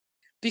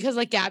because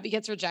like Gabby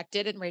gets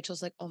rejected and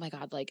Rachel's like, oh my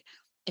God, like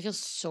I feel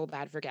so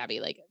bad for Gabby.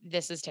 Like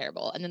this is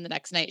terrible. And then the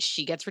next night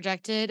she gets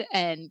rejected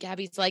and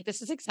Gabby's like,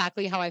 this is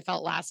exactly how I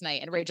felt last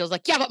night. And Rachel's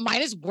like, yeah, but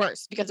mine is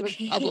worse because it was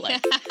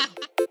public.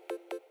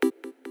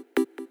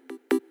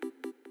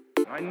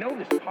 I know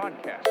this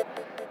podcast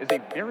is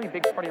a very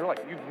big part of your life.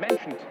 You've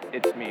mentioned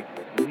it to me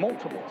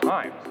multiple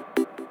times.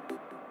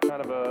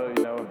 Kind of a,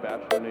 a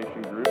Bachelor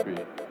Nation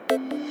groupie.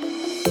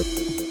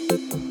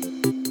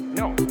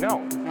 No,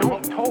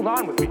 don't hold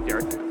on with me,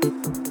 Derek.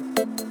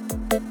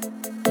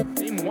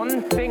 Name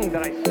one thing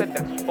that I said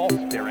that's false,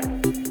 Derek.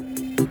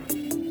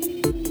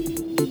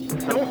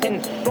 Don't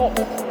insult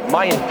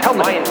my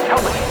intelligence.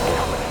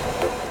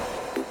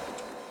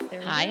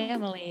 Hi,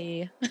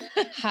 Emily.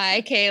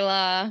 Hi,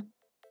 Kayla.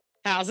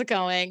 How's it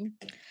going?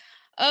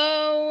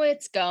 Oh,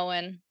 it's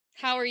going.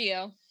 How are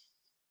you?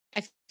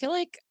 I feel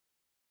like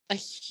a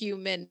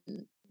human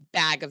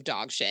bag of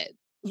dog shit.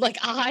 Like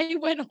I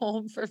went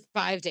home for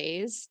 5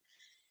 days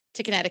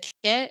to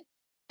Connecticut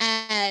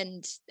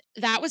and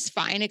that was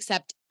fine,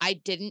 except I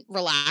didn't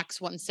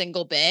relax one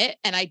single bit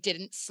and I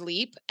didn't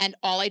sleep. And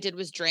all I did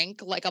was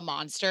drink like a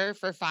monster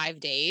for 5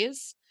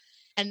 days.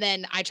 And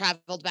then I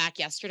traveled back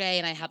yesterday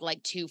and I had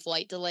like 2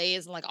 flight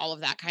delays and like all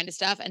of that kind of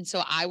stuff. And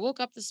so I woke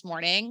up this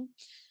morning,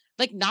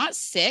 like not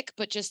sick,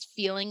 but just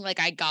feeling like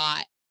I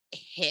got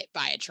hit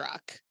by a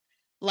truck.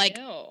 Like,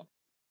 Ew.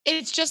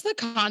 It's just the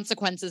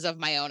consequences of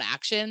my own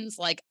actions.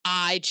 Like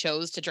I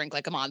chose to drink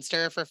like a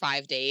monster for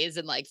 5 days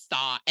and like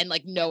thought and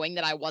like knowing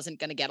that I wasn't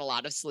going to get a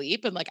lot of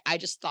sleep. And like, I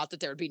just thought that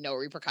there would be no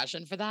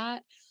repercussion for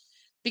that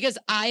because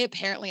I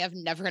apparently have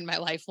never in my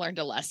life learned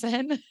a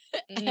lesson.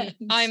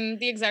 I'm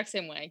the exact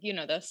same way. You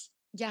know this.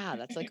 Yeah,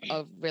 that's like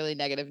a really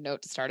negative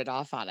note to start it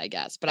off on, I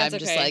guess. But That's I'm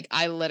just okay. like,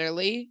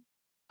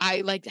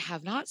 I like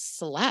have not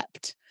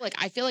slept. Like,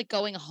 I feel like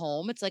going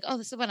home, it's like, oh,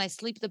 this is when I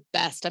sleep the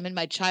best. I'm in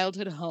my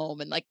childhood home.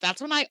 And like,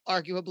 that's when I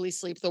arguably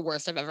sleep the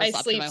worst I've ever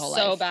slept in my whole life.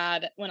 I sleep so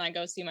bad when I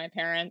go see my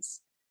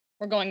parents.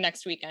 We're going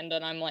next weekend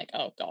and I'm like,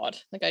 oh God,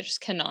 like I just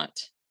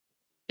cannot.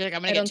 You're like,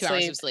 I'm going to get 2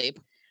 hours of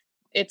sleep.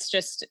 It's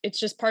just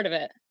part of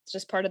it. It's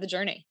just part of the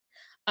journey.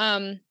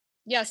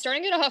 Yeah,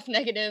 starting it off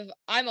negative,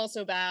 I'm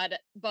also bad,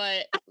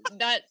 but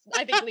that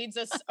I think leads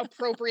us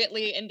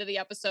appropriately into the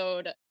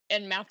episode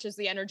and matches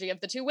the energy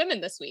of the 2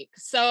 women this week.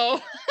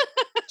 So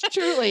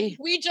Truly.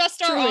 We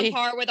just are on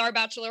par with our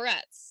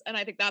bachelorettes. And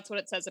I think that's what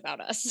it says about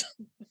us.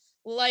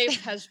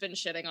 Life has been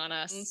shitting on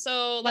us.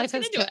 So let's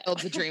get into it.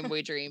 The dream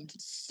we dreamed.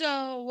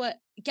 So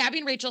Gabby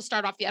and Rachel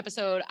start off the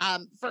episode.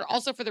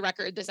 For the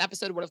record, this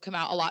episode would have come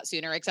out a lot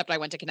sooner, except I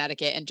went to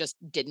Connecticut and just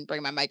didn't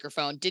bring my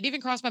microphone. Didn't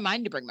even cross my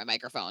mind to bring my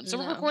microphone. So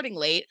we're recording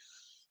late.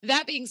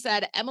 That being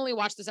said, Emily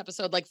watched this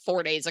episode like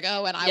 4 days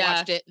ago and I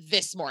watched it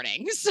this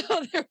morning. So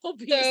there will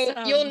be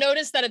you'll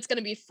notice that it's going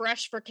to be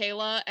fresh for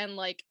Kayla and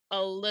like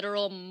a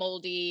literal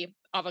moldy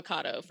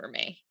avocado for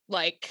me.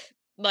 Like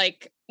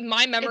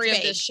my memory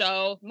of this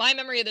show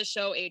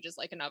ages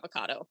like an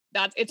avocado.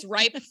 It's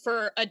ripe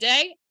for a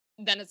day,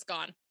 then it's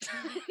gone.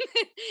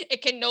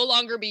 It can no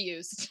longer be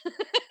used.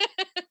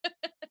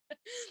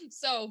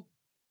 So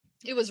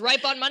it was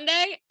ripe on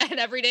Monday, and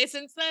every day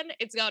since then,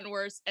 it's gotten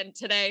worse. And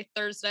today,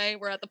 Thursday,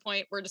 we're at the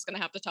point we're just going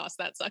to have to toss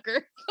that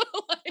sucker.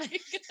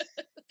 Like,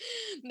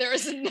 there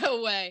is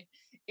no way.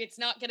 It's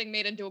not getting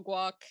made into a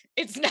guac.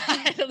 It's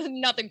not,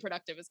 nothing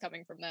productive is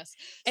coming from this.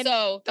 And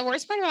so the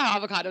worst part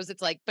about avocados,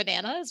 it's like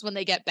bananas, when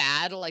they get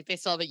bad, like they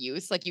still have a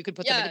use. Like you could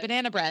put them into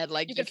banana bread.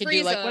 Like you can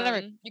do like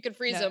whatever. You could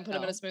freeze them, put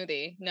them in a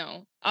smoothie.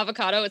 No.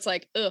 Avocado, it's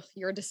like, ugh,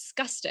 you're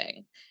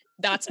disgusting.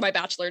 That's my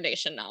Bachelor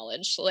Nation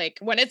knowledge. Like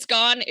when it's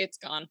gone, it's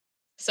gone.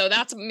 So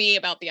that's me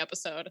about the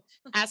episode.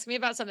 Ask me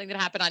about something that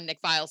happened on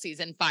Nick Viall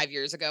season 5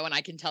 years ago, and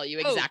I can tell you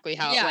exactly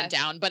how it went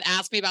down. But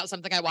ask me about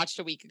something I watched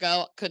a week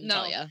ago. Couldn't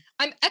tell you.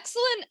 I'm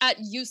excellent at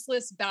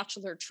useless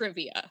Bachelor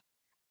trivia.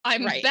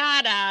 I'm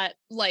bad at,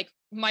 like,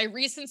 my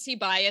recency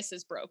bias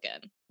is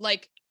broken.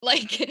 Like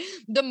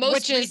the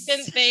most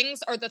recent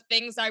things are the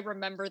things I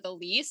remember the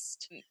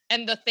least.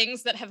 And the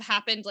things that have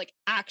happened, like,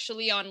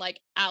 actually on, like,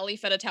 Ali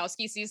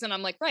Fedotowsky season,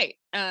 I'm like, right.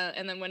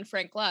 And then when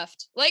Frank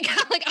left, like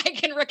I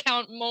can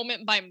recount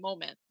moment by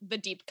moment the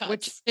deep cuts.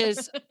 Which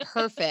is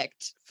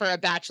perfect for a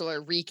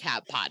Bachelor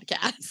recap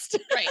podcast.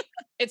 Right.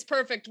 It's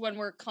perfect when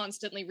we're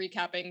constantly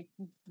recapping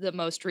the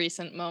most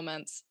recent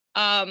moments.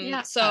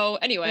 So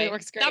anyway,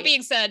 that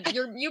being said,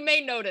 you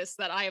may notice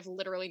that I have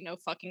literally no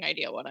fucking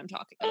idea what I'm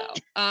talking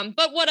about.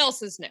 But what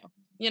else is new?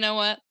 You know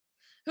what?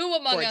 Who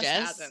among us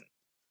hasn't?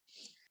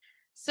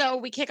 So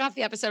we kick off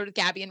the episode with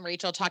Gabby and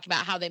Rachel talking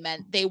about how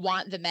they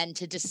want the men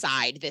to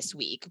decide this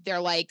week. They're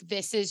like,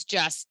 this is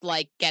just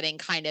like getting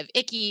kind of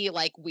icky.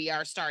 Like we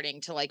are starting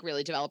to like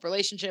really develop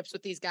relationships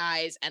with these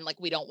guys. And like,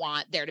 we don't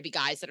want there to be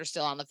guys that are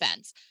still on the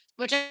fence,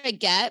 which I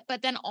get.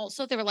 But then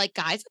also they were like,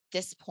 guys at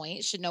this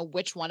point should know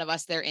which one of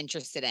us they're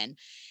interested in.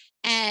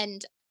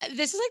 And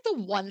this is like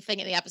the one thing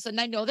in the episode.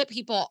 And I know that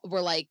people were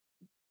like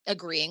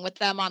agreeing with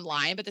them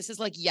online, but this is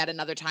like yet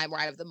another time where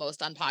I have the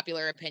most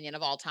unpopular opinion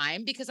of all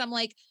time, because I'm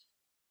like,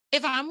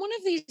 if I'm one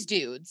of these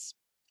dudes,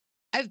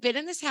 I've been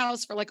in this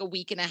house for like a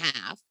week and a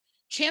half.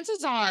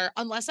 chances are,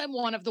 unless I'm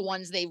one of the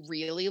ones they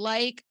really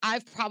like,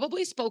 I've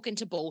probably spoken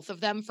to both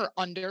of them for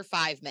under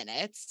 5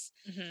 minutes.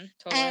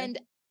 Totally. And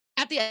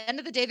at the end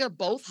of the day, they're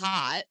both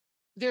hot.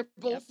 They're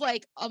both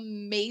like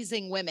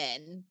amazing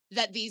women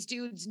that these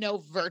dudes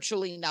know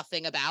virtually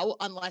nothing about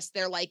unless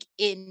they're like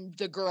in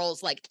the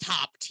girls' like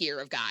top tier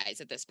of guys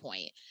at this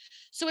point.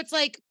 So it's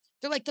like,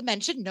 they're like, the men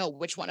should know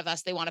which one of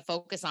us they want to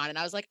focus on. And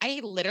I was like,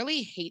 I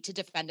literally hate to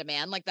defend a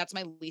man. Like, that's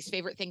my least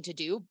favorite thing to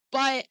do.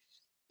 But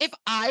if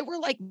I were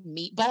like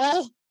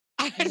Meatball,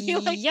 I'd be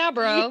like, yeah,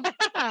 bro.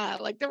 Yeah,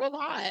 like they're a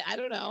lot. I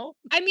don't know.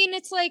 I mean,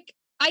 it's like,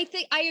 I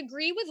think I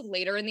agree with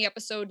later in the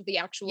episode, the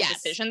actual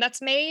decision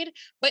that's made,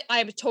 but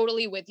I'm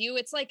totally with you.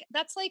 It's like,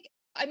 that's like,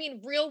 I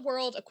mean, real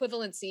world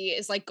equivalency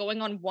is like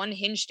going on one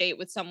Hinge date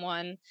with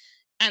someone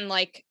and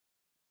like,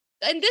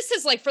 and this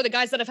is like for the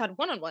guys that have had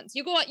one-on-ones.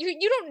 You go out,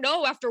 you don't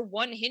know after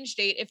one Hinge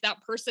date if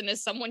that person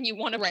is someone you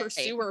want to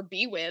pursue or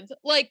be with.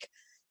 Like,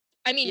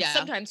 I mean,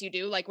 sometimes you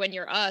do, like when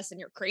you're us and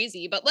you're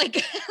crazy, but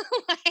like,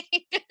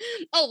 like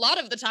a lot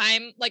of the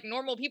time, like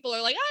normal people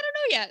are like, I don't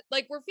know yet.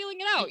 Like we're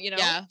feeling it out, you know?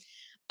 Yeah.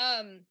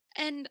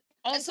 And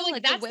also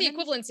like that's the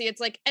equivalency.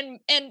 It's like, and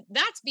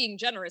that's being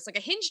generous. Like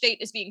a Hinge date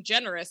is being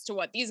generous to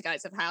what these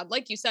guys have had.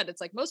 Like you said, it's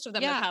like most of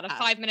them have had a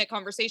 5-minute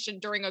conversation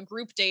during a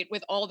group date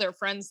with all their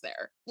friends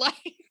there. Like,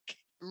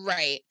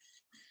 right.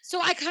 So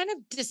I kind of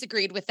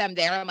disagreed with them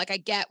there. I'm like, I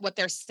get what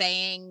they're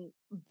saying,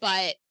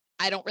 but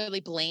I don't really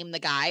blame the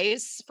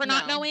guys for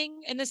not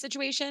knowing in this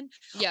situation.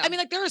 Yeah. I mean,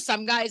 like there are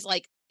some guys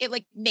like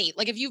Nate,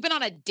 like if you've been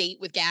on a date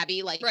with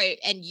Gabby, like,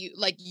 and you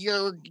like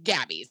you're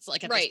Gabby's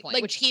like at this point,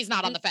 like, which he's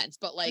not on the fence,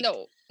 but like,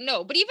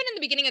 no. But even in the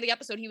beginning of the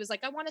episode, he was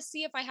like, I want to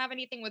see if I have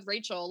anything with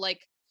Rachel.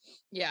 Like,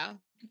 yeah.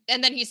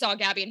 And then he saw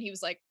Gabby and he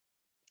was like,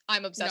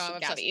 I'm obsessed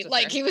with Gabby.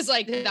 Like he was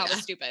like, that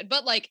was stupid.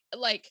 But like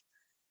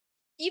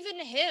even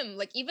him,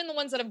 like even the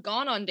ones that have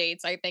gone on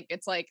dates, I think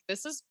it's like,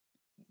 this is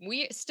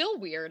still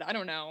weird. I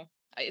don't know.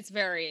 It's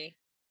very.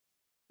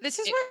 This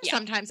is where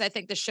sometimes I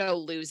think the show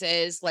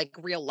loses like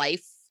real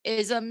life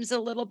isms a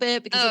little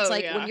bit because it's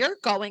like when you're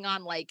going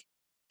on like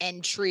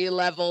entry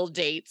level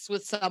dates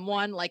with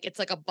someone, like it's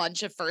like a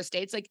bunch of first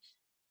dates, like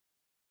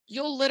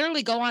you'll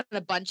literally go on a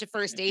bunch of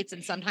first dates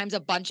and sometimes a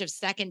bunch of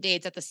second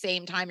dates at the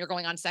same time you're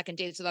going on second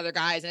dates with other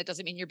guys, and it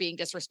doesn't mean you're being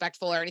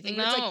disrespectful or anything.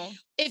 But it's like,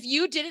 if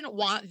you didn't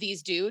want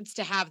these dudes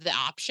to have the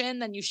option,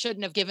 then you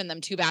shouldn't have given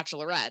them 2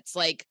 bachelorettes.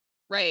 Like,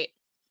 right.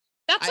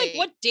 That's like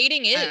what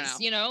dating is,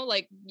 you know,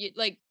 like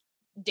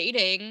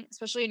dating,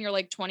 especially in your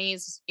like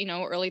 20s, you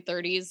know, early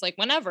 30s, like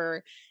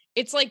whenever,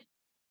 it's like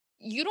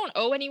you don't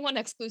owe anyone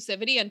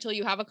exclusivity until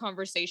you have a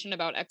conversation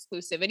about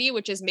exclusivity,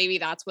 which is maybe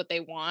that's what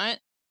they want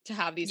to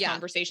have these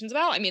conversations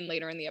about. I mean,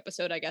 later in the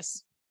episode, I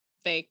guess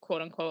they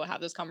quote unquote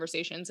have those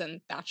conversations in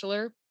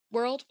Bachelor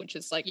world, which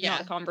is like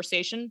not a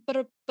conversation,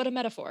 but a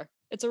metaphor.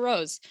 It's a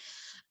rose.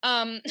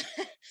 But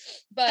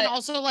and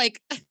also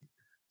like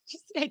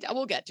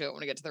we'll get to it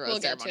when we get to the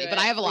rose ceremony, but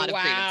I have a lot of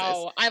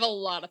grievances. I have a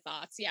lot of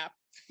thoughts. Yeah.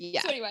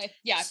 So anyway,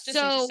 just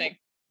interesting.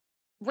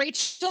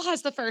 Rachel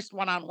has the first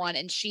one-on-one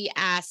and she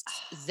asks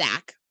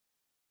Zach,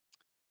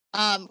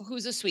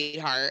 who's a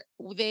sweetheart.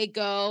 They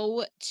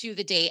go to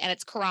the date and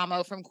it's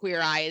Karamo from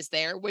Queer Eye is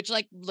there, which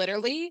like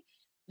literally,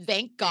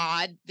 thank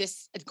God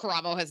this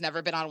Karamo has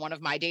never been on one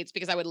of my dates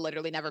because I would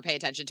literally never pay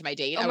attention to my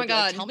date. Oh my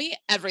God. Like, tell me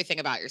everything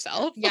about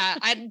yourself. Yeah.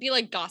 I'd be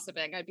like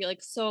gossiping. I'd be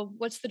like, so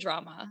what's the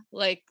drama?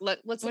 Like,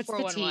 what's the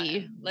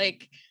 411?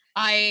 Like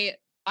I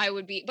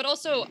would be, but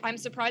also I'm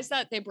surprised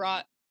that they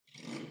brought,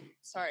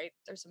 sorry,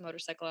 there's a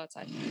motorcycle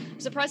outside. I'm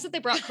surprised that they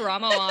brought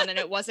Karamo on and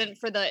it wasn't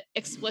for the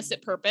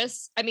explicit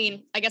purpose. I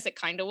mean, I guess it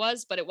kind of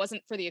was, but it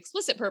wasn't for the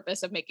explicit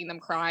purpose of making them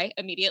cry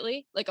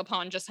immediately. Like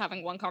upon just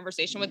having one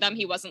conversation with them,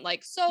 he wasn't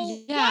like, so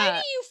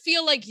why do you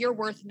feel like you're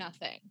worth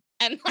nothing?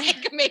 And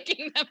like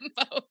making them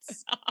both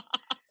stop.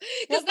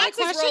 Because that's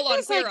his role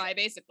on Queer Eye,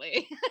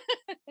 basically.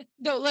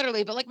 No,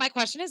 literally. But like my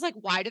question is like,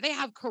 why do they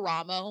have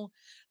Karamo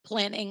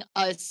planning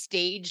a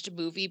staged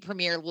movie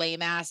premiere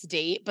lame ass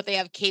date, but they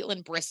have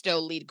Caitlin Bristow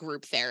lead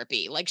group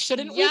therapy? Like,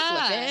 shouldn't we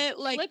flip it?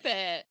 Like, flip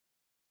it.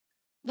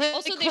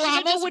 Also,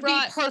 Karamo would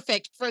be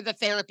perfect for the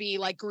therapy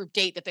like group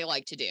date that they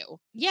like to do.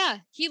 Yeah,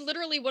 he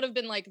literally would have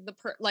been like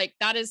like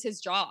that is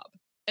his job,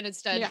 and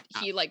instead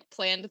he like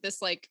planned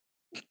this like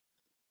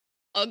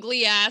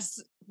ugly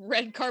ass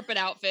red carpet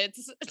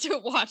outfits to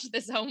watch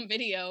this home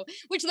video,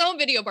 which the home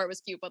video part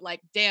was cute, but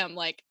like, damn,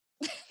 like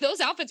those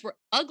outfits were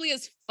ugly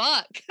as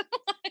fuck.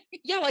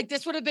 Yeah, like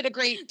this would have been a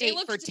great date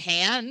for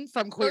Tan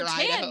from Queer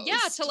Eye. Yeah,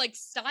 to like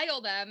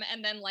style them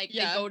and then like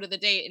they go to the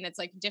date and it's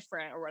like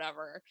different or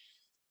whatever.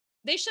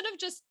 They should have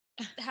just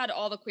had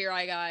all the Queer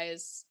Eye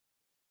guys,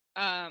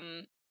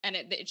 and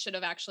it should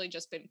have actually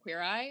just been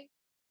Queer Eye.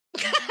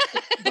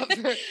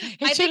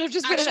 It should have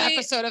just been an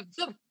episode of.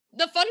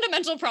 The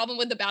fundamental problem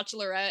with The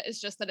Bachelorette is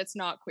just that it's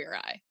not Queer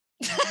Eye.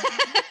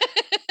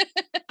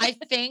 I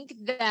think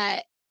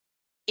that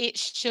it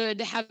should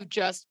have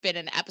just been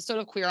an episode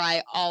of Queer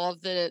Eye. All of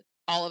the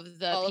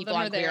people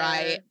on Queer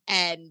Eye,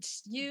 and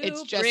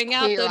it's just bring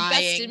out the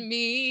best in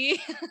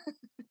me.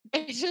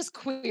 It's just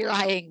queer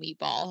eyeing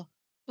Meatball.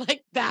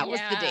 Like that was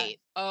the date.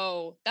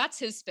 Oh, that's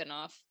his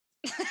spinoff.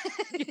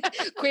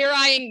 Queer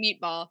Eyeing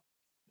Meatball.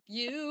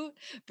 You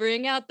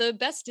bring out the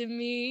best in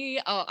me.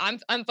 Oh,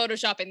 I'm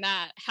photoshopping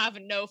that. Have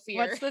no fear.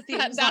 What's the theme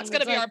song that's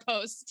gonna be like, our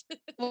post.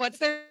 What's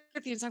their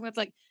theme song that's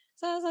like,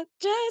 so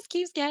just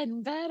keeps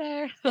getting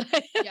better.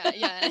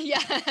 yeah.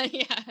 Da,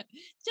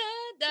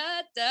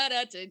 da, da,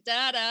 da,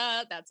 da,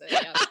 da. That's it.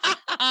 Yeah.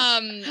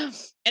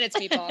 And it's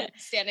Meatball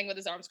standing with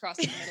his arms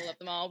crossed in the middle of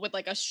them all with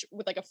like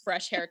a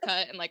fresh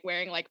haircut and like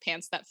wearing like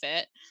pants that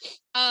fit.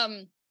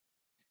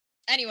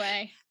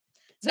 Anyway,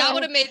 so that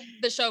would have made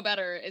the show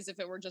better is if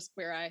it were just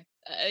Queer Eye.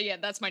 Yeah,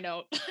 that's my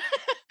note.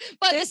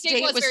 But this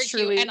date was very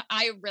cute, and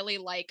I really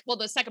like. Well,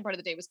 the second part of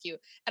the date was cute,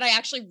 and I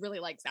actually really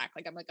like Zach.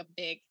 Like I'm like a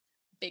big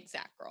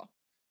Zach girl.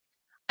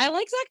 I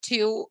like Zach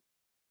too.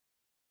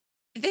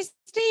 This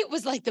date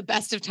was like the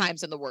best of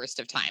times and the worst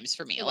of times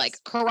for me. Like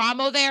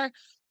Karamo there,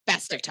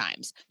 best of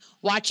times.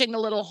 Watching the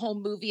little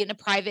home movie in a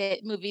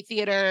private movie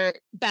theater,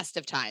 best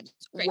of times.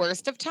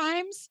 Worst of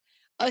times,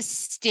 a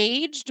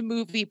staged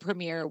movie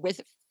premiere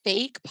with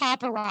fake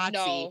paparazzi.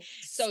 No,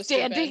 so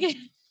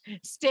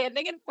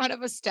standing in front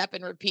of a step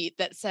and repeat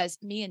that says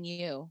 "me and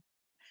you."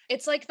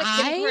 It's like the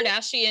Kim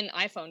Kardashian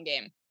iPhone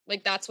game.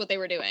 Like that's what they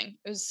were doing.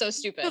 It was so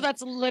stupid. So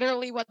that's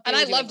literally what they were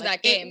doing. And I loved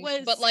that game.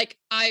 But like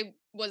I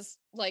was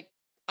like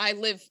I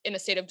live in a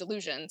state of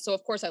delusion. So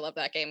of course I love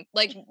that game.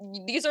 Like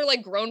these are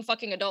like grown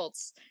fucking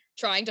adults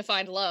trying to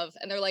find love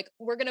and they're like,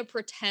 we're going to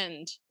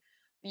pretend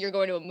you're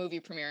going to a movie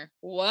premiere.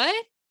 What?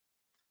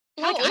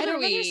 Like, I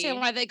don't understand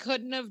why they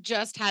couldn't have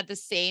just had the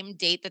same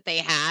date that they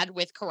had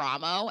with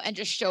Karamo and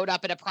just showed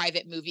up at a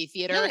private movie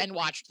theater and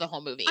watched the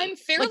whole movie. I'm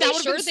fairly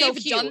sure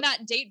they've done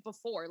that date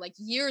before, like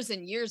years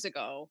and years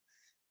ago.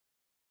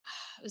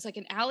 It was like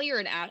an Allie or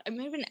it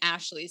might have been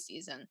Ashley's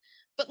season.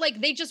 But like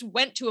they just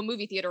went to a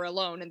movie theater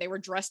alone and they were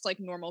dressed like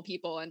normal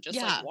people and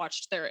just like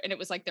watched and it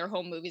was like their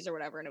home movies or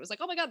whatever. And it was like,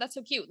 oh my God, that's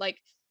so cute. Like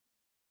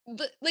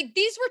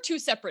these were two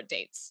separate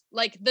dates.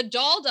 Like the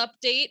dolled up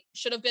date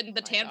should have been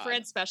the Tan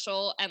France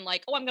special and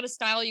like, oh, I'm going to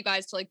style you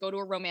guys to like go to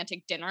a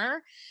romantic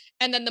dinner.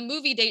 And then the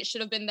movie date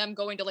should have been them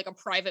going to like a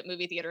private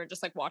movie theater and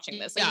just like watching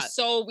this. Like, it was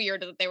so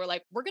weird that they were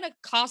like, we're going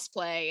to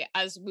cosplay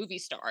as movie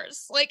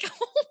stars. Like,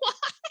 what?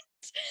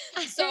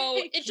 So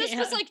it just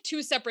was like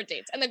two separate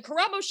dates. And then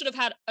Karamo should have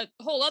had a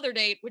whole other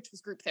date, which was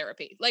group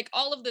therapy. Like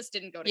all of this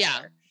didn't go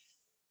together.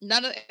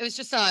 None of it was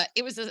just a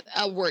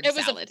word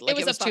salad.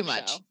 It was too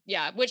much. Show.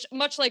 Yeah, which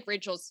much like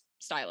Rachel's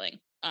styling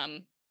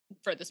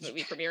for this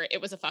movie premiere, it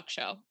was a fuck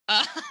show.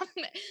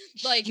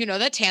 Like you know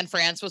that Tan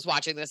France was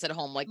watching this at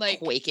home like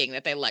quaking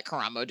that they let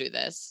Karamo do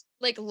this.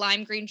 Like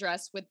lime green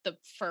dress with the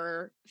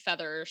fur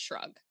feather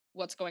shrug.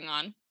 What's going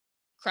on?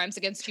 Crimes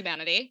against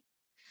humanity.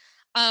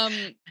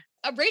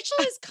 Rachel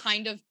is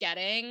kind of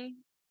getting,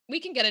 we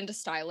can get into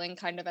styling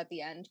kind of at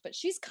the end, but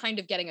she's kind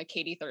of getting a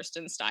Katie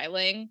Thurston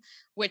styling,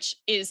 which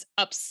is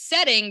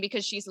upsetting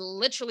because she's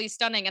literally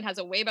stunning and has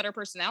a way better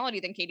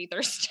personality than Katie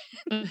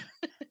Thurston.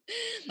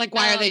 Like,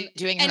 why are they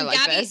doing her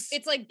like this?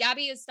 It's like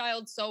Gabby is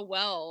styled so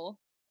well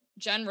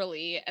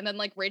generally. And then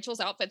like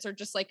Rachel's outfits are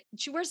just like,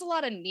 she wears a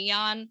lot of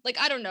neon. Like,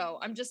 I don't know.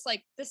 I'm just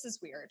like, this is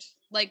weird.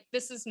 Like,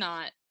 this is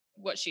not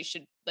what she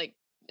should, like,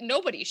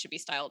 nobody should be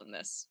styled in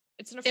this.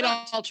 It's an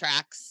affront. It all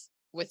tracks.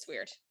 It's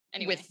weird.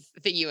 Anyway.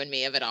 With the you and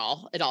me of it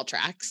all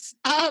tracks.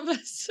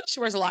 She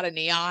wears a lot of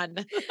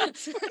neon.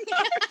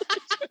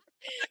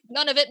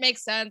 None of it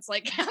makes sense.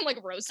 Like I'm like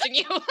roasting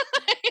you.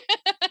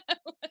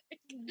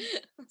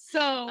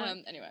 So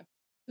anyway,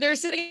 they're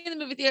sitting in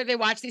the movie theater. They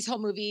watch these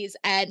home movies,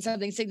 and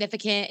something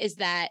significant is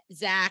that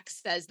Zach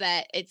says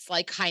that it's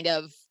like kind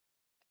of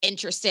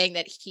interesting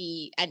that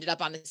he ended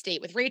up on this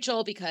date with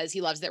Rachel because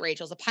he loves that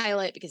Rachel's a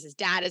pilot because his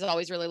dad has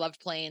always really loved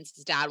planes.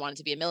 His dad wanted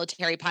to be a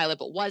military pilot,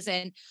 but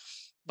wasn't.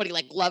 But he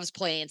like loves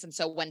planes. And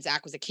so when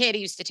Zach was a kid,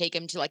 he used to take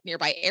him to like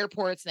nearby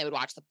airports and they would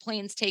watch the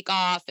planes take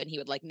off and he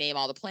would like name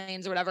all the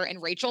planes or whatever.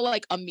 And Rachel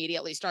like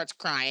immediately starts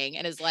crying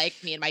and is like,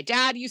 me and my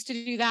dad used to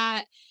do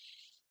that.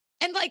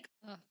 And like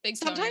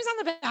sometimes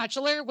on The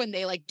Bachelor, when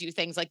they like do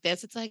things like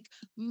this, it's like,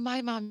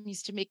 my mom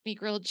used to make me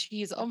grilled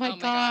cheese. Oh my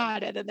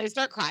God. And then they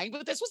start crying.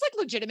 But this was like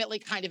legitimately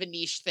kind of a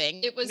niche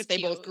thing. It was that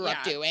they both grew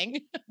up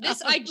doing.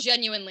 This I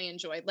genuinely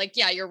enjoyed. Like,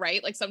 yeah, you're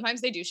right. Like sometimes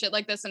they do shit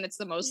like this and it's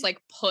the most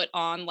like put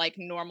on like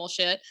normal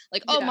shit.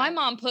 Like, oh, my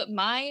mom put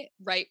my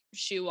right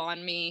shoe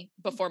on me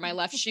before my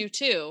left shoe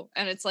too.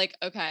 And it's like,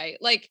 okay,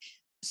 like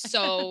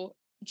so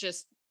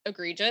just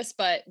egregious.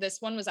 But this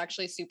one was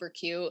actually super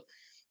cute.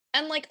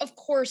 And like, of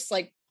course,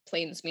 like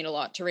planes mean a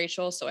lot to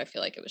Rachel. So I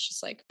feel like it was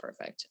just like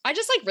perfect. I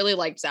just like really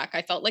liked Zach.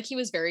 I felt like he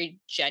was very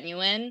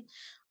genuine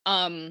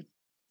and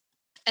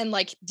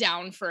like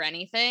down for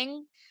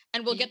anything.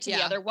 And we'll get to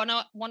the other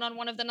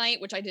one-on-one of the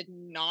night, which I did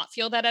not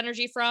feel that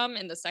energy from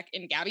in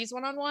Gabby's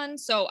one-on-one.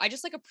 So I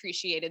just like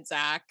appreciated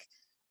Zach,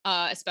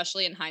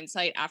 especially in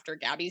hindsight after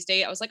Gabby's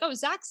date. I was like, oh,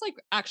 Zach's like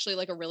actually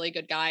like a really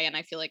good guy. And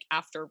I feel like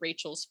after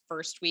Rachel's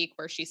first week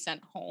where she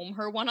sent home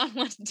her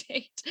one-on-one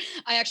date,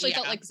 I actually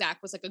felt like Zach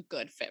was like a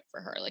good fit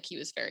for her. Like he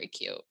was very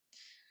cute.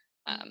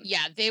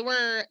 They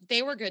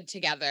were good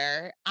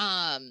together.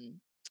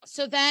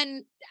 So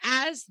then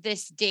as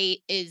this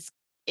date is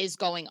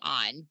going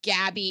on,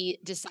 Gabby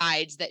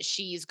decides that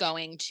she's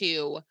going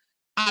to,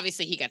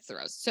 obviously he gets the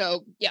rose.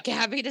 So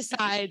Gabby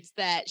decides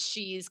that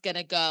she's going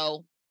to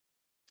go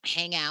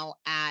hang out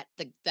at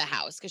the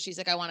house because she's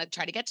like, I want to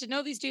try to get to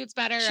know these dudes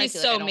better. She's I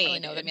so like I don't mean. really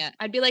know them yet.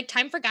 I'd be like,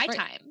 time for guy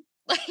time.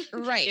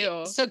 Right.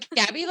 Ew. So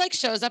Gabby like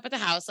shows up at the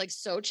house, like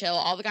so chill.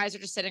 All the guys are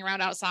just sitting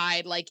around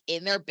outside, like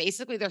in their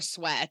basically their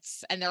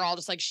sweats, and they're all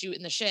just like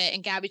shooting the shit.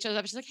 And Gabby shows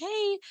up, she's like,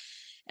 hey.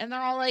 And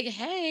they're all like,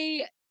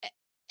 hey.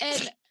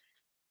 And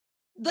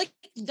like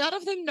none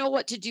of them know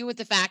what to do with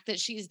the fact that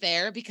she's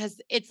there because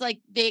it's like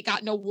they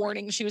got no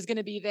warning she was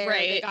gonna be there.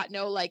 Right. They got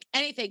no like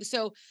anything.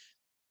 So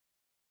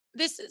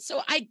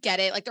I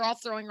get it. Like they're all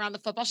throwing around the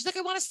football. She's like,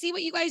 I want to see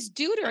what you guys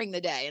do during the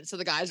day. And so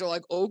the guys are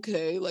like,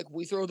 okay, like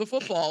we throw the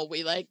football.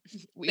 We work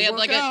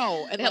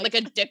out. And they had like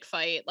a dick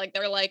fight. Like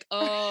they're like,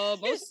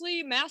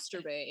 mostly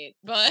masturbate,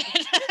 but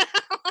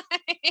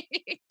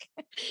like,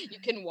 you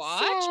can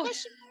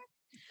watch.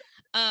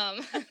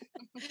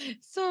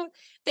 So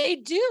they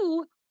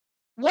do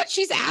what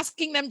she's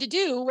asking them to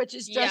do, which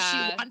is just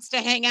she wants to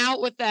hang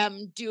out with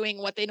them doing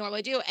what they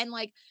normally do. And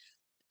like,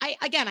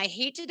 I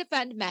hate to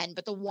defend men,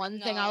 but the one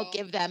thing I'll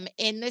give them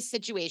in this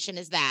situation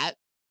is that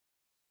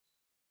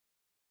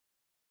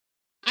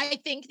I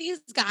think these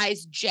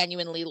guys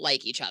genuinely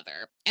like each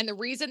other. And the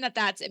reason that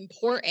that's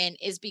important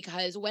is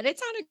because when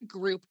it's on a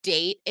group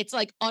date, it's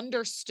like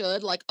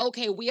understood, like,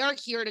 okay, we are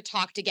here to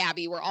talk to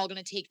Gabby. We're all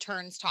going to take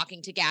turns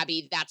talking to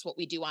Gabby. That's what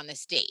we do on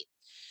this date.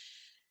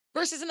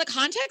 Versus in the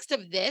context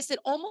of this, it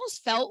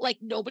almost felt like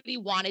nobody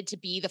wanted to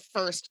be the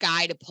first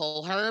guy to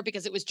pull her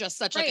because it was just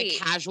such like a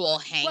casual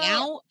hangout.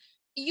 Well,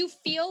 you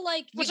feel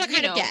like, which I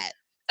kind of get.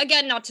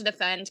 Again, not to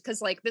defend,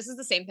 because like this is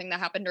the same thing that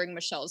happened during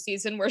Michelle's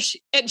season where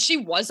she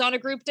was on a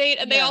group date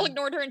and they all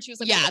ignored her and she was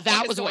like, yeah,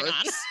 that was worse.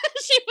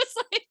 She was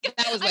like,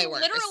 that was way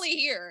worse. Literally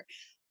here.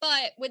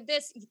 But with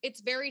this, it's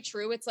very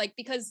true. It's like,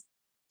 because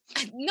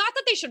not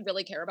that they should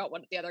really care about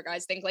what the other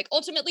guys think. Like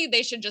ultimately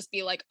they should just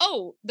be like,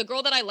 oh, the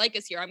girl that I like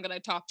is here, I'm going to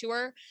talk to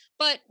her.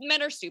 But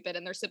men are stupid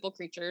and they're simple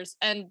creatures.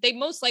 And they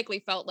most likely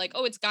felt like,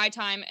 oh, it's guy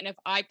time. And if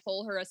I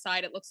pull her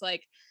aside, it looks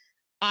like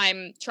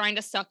I'm trying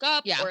to suck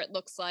up, or it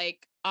looks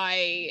like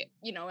I,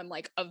 am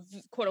like a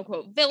quote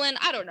unquote villain.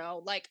 I don't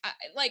know. Like,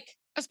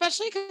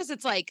 especially because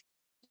it's like,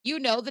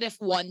 that if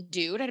one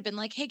dude had been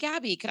like, hey,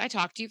 Gabby, can I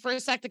talk to you for a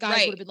sec? The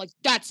guys would have been like,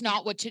 that's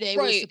not what today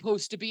was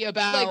supposed to be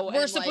about. Like,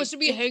 we're supposed to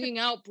be hanging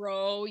out,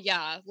 bro.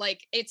 Yeah.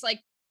 Like, it's like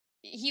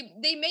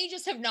they may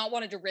just have not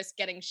wanted to risk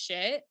getting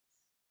shit.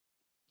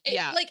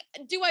 Like,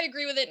 do I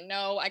agree with it?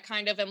 No, I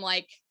kind of am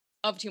like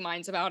of two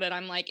minds about it.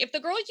 I'm like, if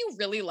the girl you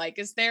really like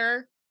is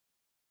there,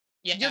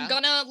 you're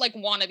gonna like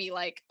want to be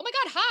like, oh my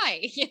god,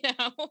 hi,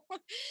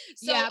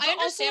 So I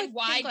understand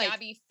why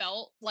Gabby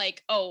felt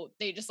like, oh,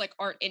 they just like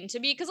aren't into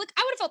me, because like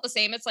I would have felt the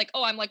same. It's like,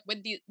 oh, I'm like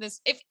with this,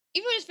 even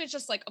if it's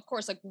just like, of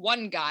course, like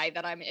one guy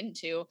that I'm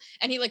into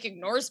and he like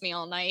ignores me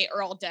all night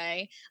or all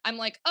day, I'm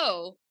like,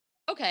 oh,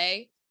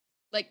 okay,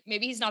 like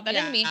maybe he's not that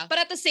into me. But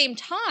at the same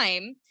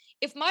time,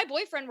 if my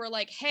boyfriend were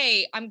like,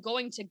 hey, I'm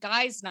going to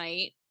guys'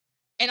 night,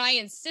 and I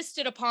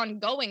insisted upon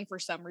going for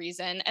some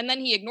reason, and then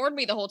he ignored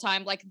me the whole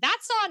time, like,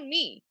 that's on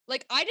me.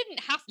 Like, I didn't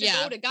have to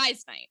go to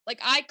guys' night. Like,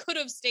 I could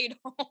have stayed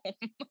home.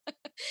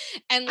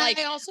 And, like,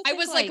 I was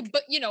like,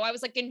 but, I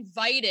was, like,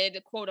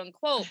 invited, quote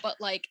unquote, but,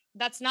 like,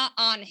 that's not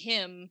on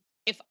him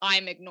if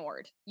I'm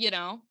ignored,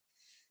 Yeah.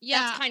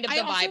 That's kind of the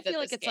vibe that feel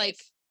like it's gave. Like,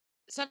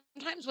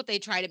 sometimes what they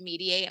try to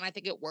mediate, and I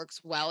think it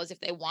works well, is if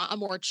they want a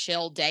more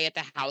chill day at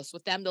the house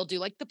with them, they'll do,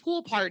 like, the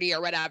pool party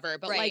or whatever.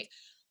 But, like,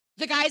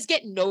 the guys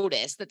get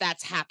noticed that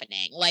that's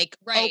happening. Like,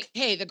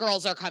 okay, the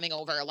girls are coming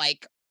over.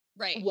 Like,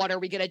 what are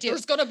we going to do?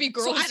 There's going to be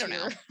girls I don't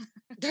know.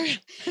 There's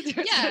going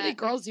to be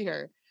girls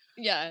here.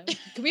 Yeah.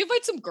 Can we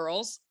invite some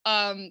girls?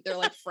 They're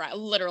like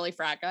literally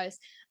frat guys.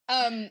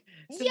 Since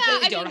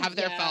they don't have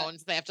their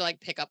phones, they have to like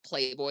pick up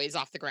Playboys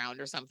off the ground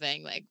or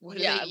something. Like, what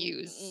do they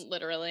use?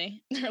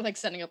 Literally. They're like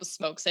sending up a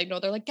smoke signal.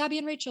 They're like, Gabby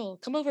and Rachel,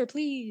 come over,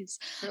 please.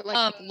 They're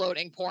like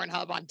loading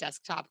Pornhub on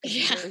desktop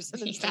computers in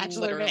the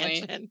Bachelor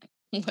Mansion.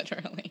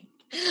 Literally.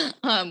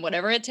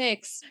 Whatever it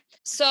takes.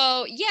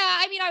 So yeah,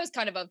 I mean, I was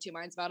kind of of two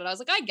minds about it. I was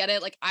like, I get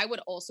it. Like, I would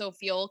also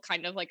feel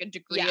kind of like a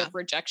degree of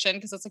rejection,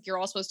 because it's like, you're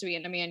all supposed to be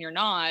into me and you're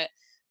not.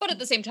 But at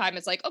the same time,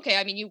 it's like, okay,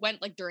 I mean, you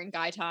went like during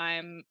guy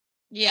time.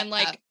 Yeah. And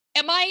like,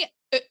 am I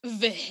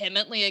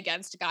vehemently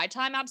against guy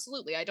time?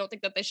 Absolutely. I don't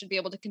think that they should be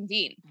able to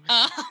convene.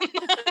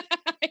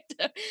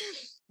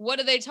 What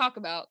do they talk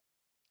about?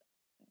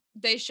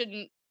 They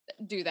shouldn't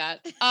do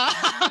that.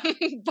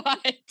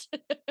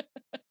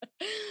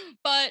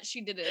 But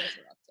she did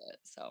interrupt it,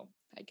 so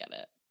I get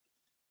it.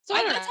 So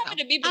I don't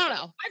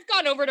know. I've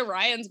gone over to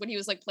Ryan's when he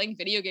was like playing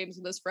video games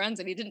with his friends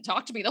and he didn't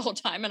talk to me the whole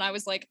time, and I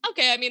was like,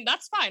 okay, I mean,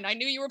 that's fine. I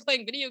knew you were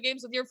playing video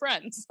games with your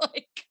friends.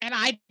 Like, and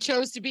I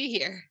chose to be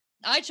here.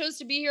 I chose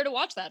to be here to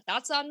watch that.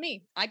 That's on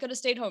me. I could have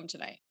stayed home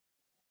tonight.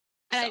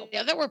 And I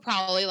know that we're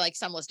probably like,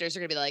 some listeners are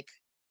gonna be like,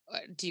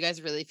 do you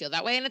guys really feel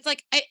that way? And it's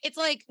like,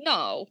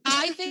 no,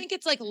 I think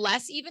it's like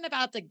less even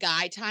about the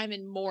guy time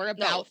and more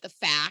about the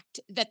fact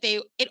that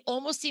it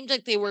almost seemed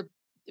like they were,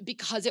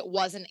 because it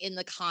wasn't in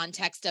the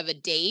context of a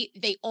date,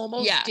 they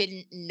almost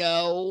didn't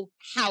know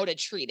how to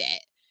treat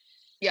it.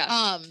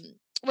 Yeah.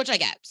 Which I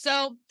get.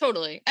 So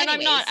totally. And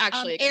anyways, I'm not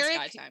actually against Eric,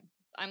 guy time.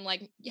 I'm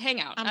like,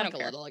 hang out. I'm I like don't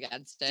care. a little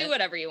against it. Do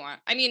whatever you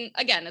want. I mean,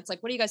 again, it's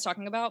like, what are you guys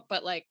talking about?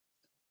 But like,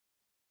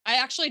 I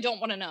actually don't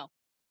want to know.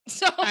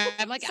 So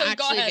I'm like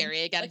actually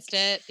very against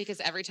it,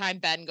 because every time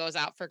Ben goes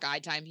out for guy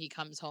time, he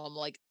comes home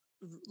like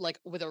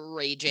with a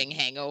raging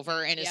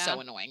hangover and is so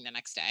annoying the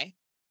next day.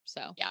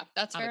 So yeah,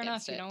 that's fair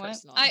enough. You know what?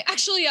 Personally. I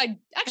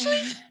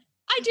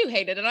do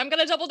hate it, and I'm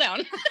gonna double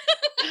down.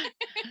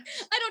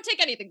 I don't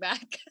take anything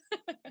back.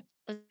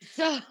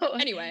 So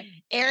anyway,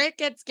 Eric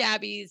gets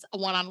Gabby's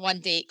one-on-one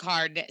date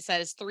card that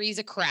says 3's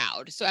a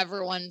crowd. So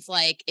everyone's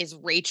like, is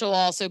Rachel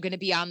also going to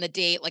be on the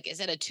date? Like, is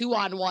it a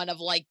 2-on-1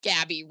 of like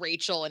Gabby,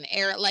 Rachel, and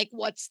Eric? Like,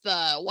 what's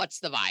the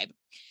vibe?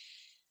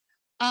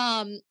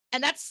 And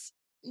that's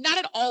not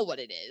at all what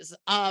it is.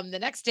 The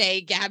next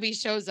day, Gabby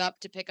shows up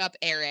to pick up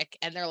Eric,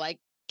 and they're like,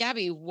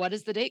 Gabby, what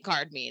does the date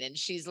card mean? And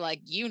she's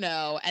like,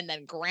 and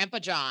then Grandpa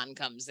John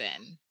comes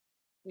in.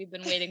 We've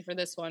been waiting for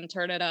this one.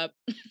 Turn it up.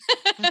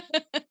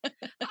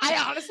 I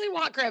honestly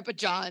want Grandpa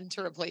John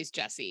to replace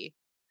Jesse.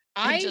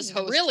 I just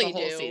host really the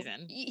whole do.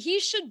 Season. He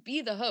should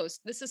be the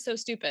host. This is so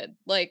stupid.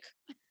 Like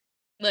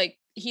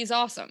he's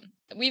awesome.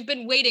 We've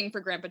been waiting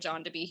for Grandpa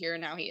John to be here.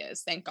 Now he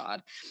is. Thank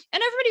God.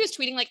 And everybody was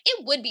tweeting like,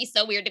 it would be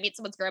so weird to meet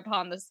someone's grandpa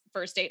on this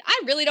first date.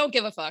 I really don't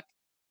give a fuck.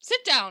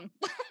 Sit down.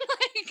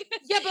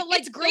 Yeah, but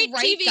like it's great the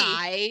right TV.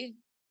 guy,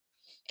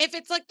 if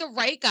it's like the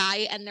right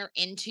guy and they're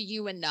into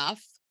you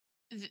enough,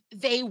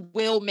 they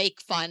will make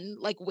fun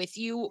like with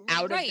you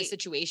out of the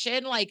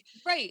situation. Like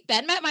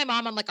Ben met my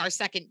mom on like our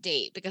second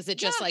date because it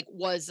just like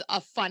was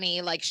a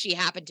funny, like she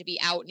happened to be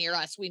out near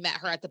us. We met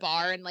her at the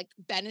bar, and like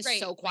Ben is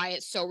so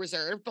quiet, so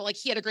reserved, but like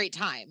he had a great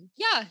time.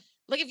 Yeah.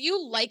 Like if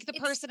you like the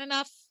person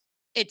enough,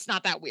 it's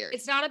not that weird.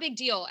 It's not a big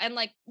deal. And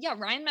like, yeah,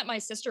 Ryan met my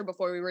sister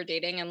before we were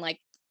dating, and like,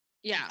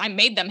 yeah, I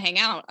made them hang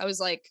out. I was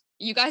like,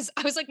 you guys,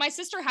 I was like, my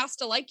sister has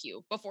to like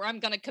you before I'm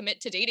going to commit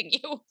to dating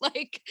you.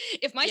 Like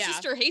if my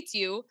sister hates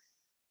you,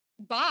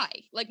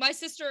 bye. Like my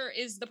sister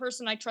is the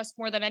person I trust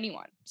more than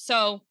anyone.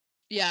 So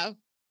yeah.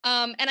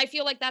 And I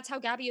feel like that's how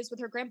Gabby is with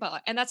her grandpa,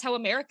 and that's how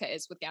America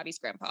is with Gabby's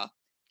grandpa.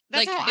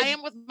 That's like, how I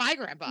am with my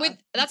grandpa.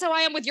 That's how I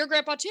am with your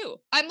grandpa too.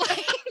 I'm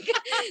like,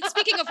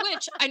 speaking of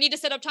which, I need to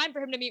set up time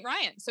for him to meet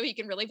Ryan so he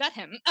can really vet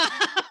him.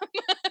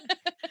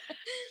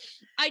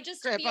 I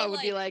just grandpa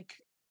would be like,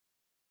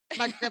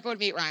 my grandpa would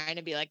meet Ryan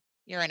and be like,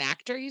 "You're an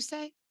actor, you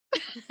say?"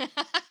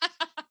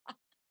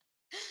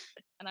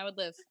 And I would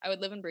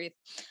live and breathe.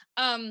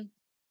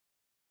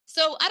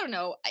 So I don't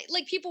know.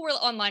 Like people were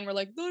online were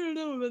like,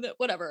 no,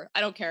 whatever.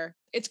 I don't care.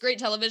 It's great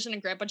television,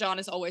 and Grandpa John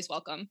is always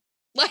welcome.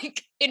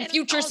 Like in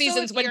future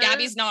seasons when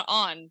Gabby's not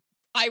on,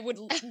 I would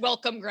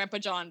welcome Grandpa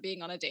John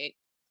being on a date.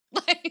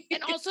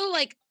 And also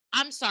like,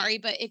 I'm sorry,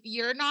 but if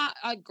you're not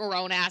a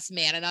grown ass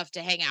man enough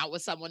to hang out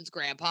with someone's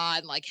grandpa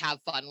and like have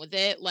fun with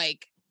it,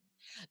 like,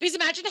 because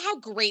imagine how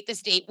great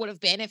this date would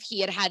have been if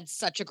he had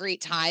such a great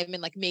time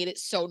and like made it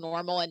so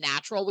normal and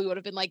natural. We would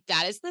have been like,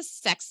 that is the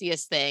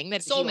sexiest thing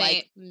that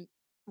soulmate.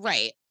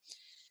 Right.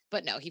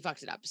 But no, he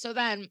fucked it up. So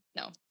then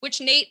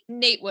which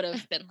Nate would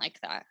have been like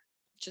that.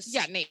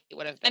 Nate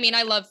would have been. I mean,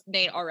 I love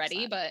Nate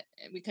already, but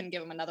we couldn't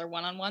give him another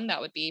one-on-one.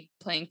 That would be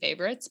playing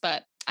favorites,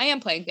 but I am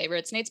playing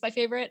favorites. Nate's my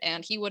favorite,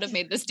 and he would have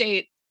made this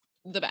date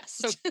the best.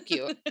 So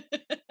cute.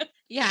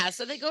 Yeah.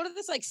 So they go to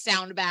this like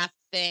sound bath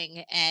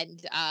thing,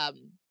 and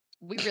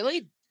we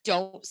really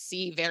don't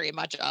see very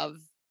much of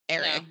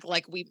Eric. No.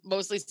 Like we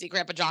mostly see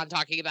Grandpa John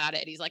talking about it.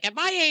 And he's like, at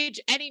my age,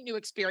 any new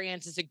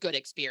experience is a good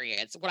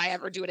experience. Would I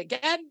ever do it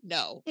again?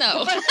 No.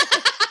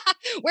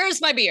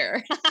 Where's my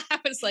beer? I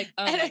was like,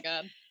 oh my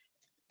God.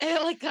 And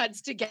it like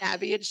cuts to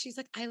Gabby, and she's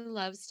like, I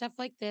love stuff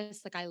like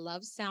this. Like I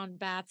love sound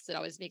baths. It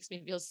always makes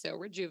me feel so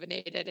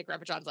rejuvenated. And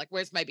Grandpa John's like,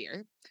 where's my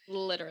beer?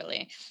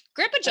 Literally.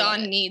 Grandpa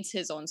John needs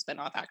his own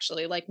spinoff,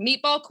 actually. Like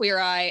Meatball Queer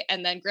Eye,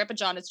 and then Grandpa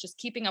John is just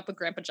keeping up with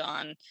Grandpa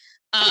John.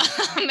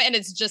 And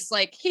it's just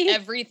like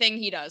everything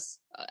he does,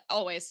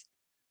 always.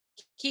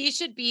 He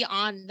should be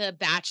on the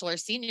Bachelor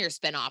Senior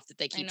spinoff that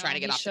they keep trying to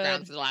get off the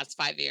ground for the last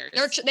 5 years.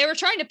 They were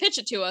trying to pitch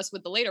it to us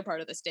with the later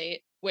part of this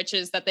date, which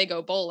is that they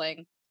go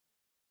bowling.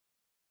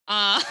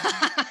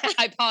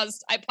 I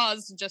paused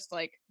just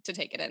like to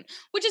take it in,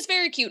 which is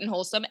very cute and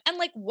wholesome, and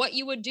like what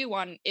you would do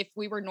on if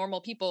we were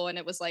normal people and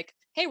it was like,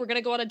 hey, we're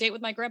gonna go on a date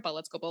with my grandpa,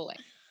 let's go bowling.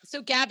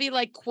 So Gabby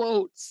like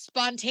quote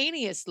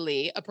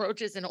spontaneously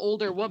approaches an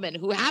older woman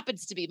who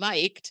happens to be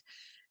mic'd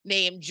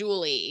named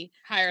Julie,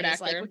 hired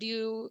actor. Like,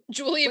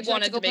 Julie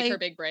wanted to make her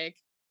big break.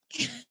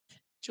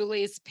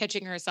 Julie's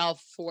pitching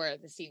herself for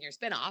the senior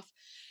spinoff.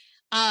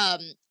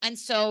 And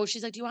so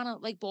she's like, do you want to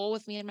like bowl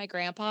with me and my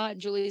grandpa? And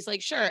Julie's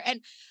like, sure.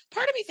 And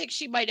part of me thinks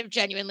she might have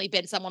genuinely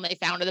been someone they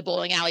found in the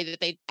bowling alley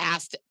that they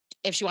asked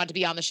if she wanted to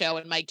be on the show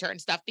and mic'd her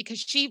and stuff,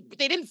 because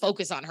they didn't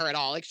focus on her at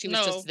all. Like she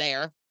was just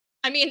there.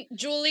 I mean,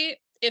 Julie,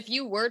 if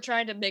you were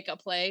trying to make a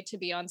play to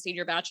be on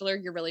Senior Bachelor,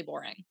 you're really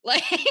boring.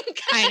 Like,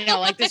 I know,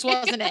 like, this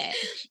wasn't it.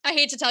 I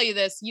hate to tell you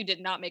this, you did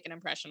not make an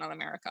impression on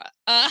America.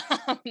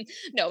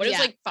 No, but it was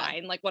like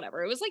fine, like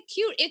whatever. It was like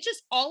cute. It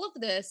just all of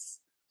this.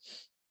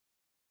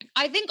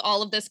 I think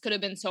all of this could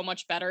have been so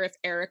much better if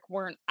Eric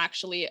weren't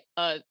actually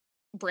a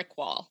brick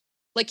wall.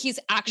 Like, he's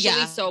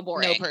actually so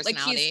boring. No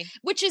personality. Like,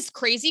 which is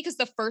crazy because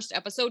the first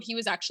episode, he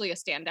was actually a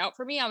standout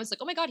for me. I was like,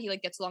 oh my God, he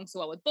like gets along so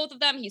well with both of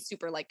them. He's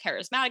super like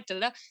charismatic.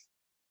 Da-da-da.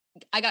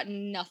 I got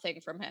nothing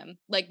from him.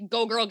 Like,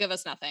 go girl, give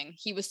us nothing.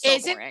 He was so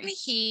boring. Isn't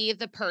he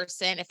the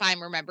person, if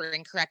I'm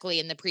remembering correctly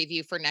in the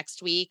preview for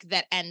next week,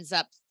 that ends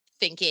up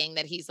thinking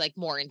that he's like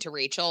more into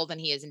Rachel than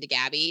he is into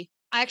Gabby?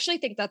 I actually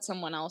think that's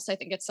someone else. I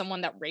think it's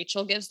someone that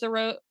Rachel gives the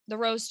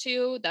rose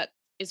to that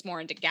is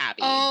more into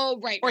Gabby. Oh,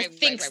 right. Or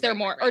thinks they're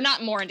more, or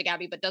not more into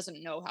Gabby, but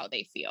doesn't know how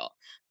they feel.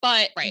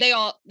 But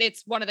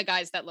it's one of the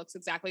guys that looks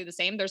exactly the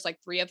same. There's like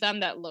 3 of them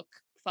that look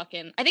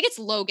fucking, I think it's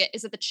Logan.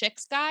 Is it the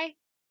Chicks guy?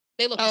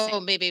 They look the same. Oh,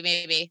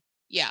 maybe.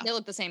 Yeah. They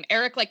look the same.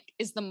 Eric like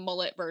is the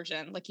mullet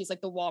version. Like, he's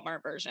like the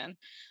Walmart version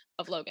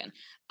of Logan.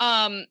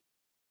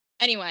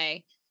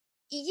 Anyway,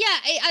 yeah,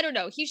 I don't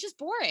know. He's just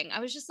boring.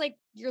 I was just like,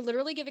 you're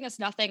literally giving us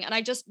nothing. And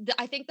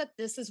I think that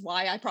this is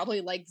why I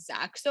probably like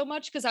Zach so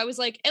much. Cause I was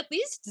like, at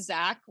least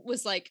Zach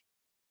was like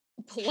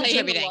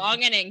playing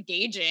along and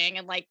engaging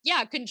and like,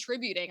 yeah,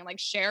 contributing and like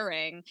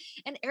sharing.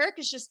 And Eric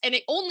is just, and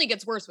it only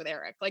gets worse with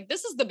Eric. Like,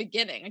 this is the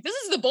beginning. Like, this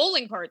is the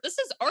bowling part. This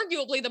is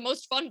arguably the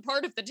most fun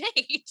part of the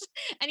date.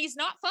 And he's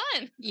not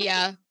fun.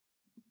 Yeah.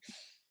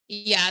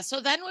 Yeah, so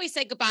then we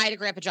say goodbye to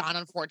Grandpa John,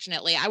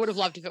 unfortunately. I would have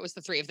loved if it was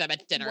the 3 of them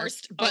at dinner,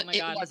 but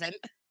it wasn't.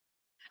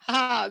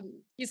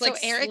 He's like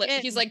Eric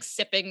he's like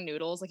sipping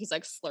noodles, like he's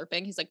like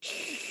slurping. He's like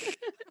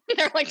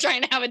they're like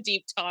trying to have a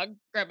deep talk.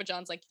 Grandpa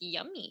John's like,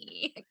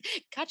 yummy.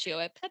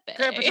 Cacio e pepe.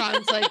 Grandpa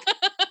John's like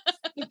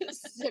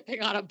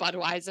sipping on a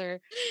Budweiser.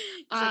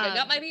 I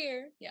got my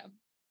beer. Yeah.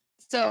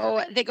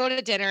 So they go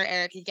to dinner,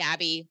 Eric and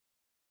Gabby,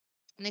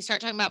 and they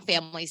start talking about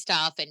family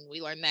stuff, and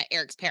we learn that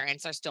Eric's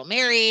parents are still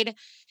married.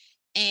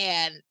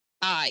 And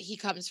he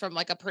comes from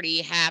like a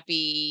pretty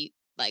happy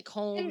like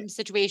home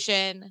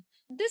situation.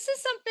 This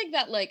is something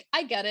that like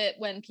I get it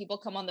when people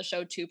come on the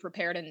show too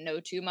prepared and know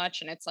too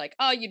much, and it's like,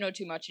 oh, you know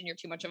too much and you're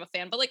too much of a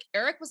fan. But like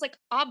Eric was like,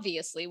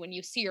 obviously when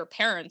you see your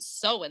parents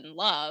so in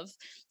love,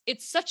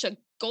 it's such a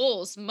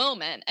goals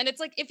moment. And it's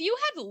like, if you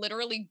had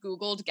literally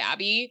Googled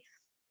Gabby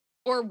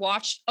or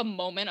watched a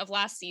moment of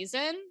last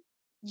season,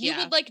 you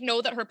would like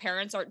know that her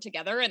parents aren't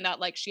together and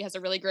that like she has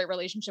a really great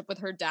relationship with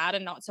her dad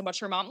and not so much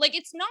her mom. Like,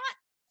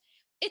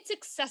 it's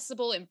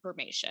accessible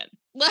information.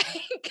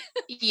 Like,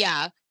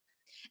 yeah.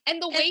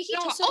 And the way he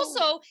talks,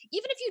 also,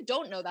 even if you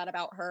don't know that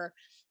about her,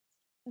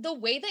 the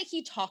way that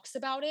he talks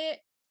about it,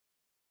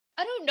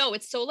 I don't know.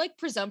 It's so like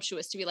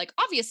presumptuous to be like,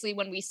 obviously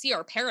when we see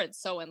our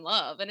parents so in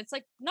love, and it's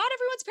like, not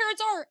everyone's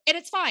parents are, and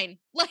it's fine.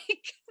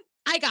 Like,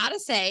 I gotta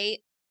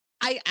say,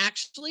 I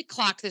actually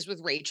clocked this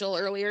with Rachel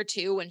earlier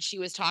too, when she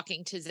was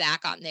talking to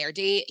Zach on their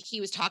date. He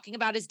was talking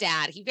about his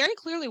dad. He very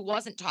clearly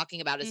wasn't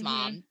talking about his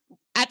mom.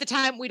 At the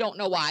time, we don't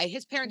know why.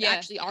 His parents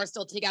actually are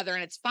still together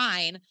and it's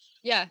fine.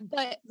 Yeah.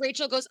 But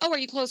Rachel goes, oh, are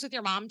you close with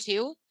your mom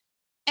too?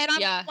 And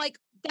I'm like,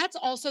 that's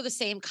also the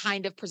same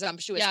kind of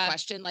presumptuous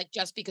question. Like,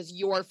 just because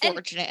you're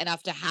fortunate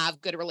enough to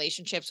have good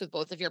relationships with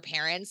both of your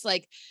parents,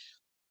 like,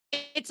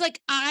 it's like,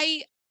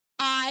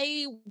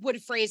 I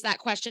would phrase that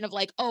question of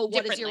like, oh,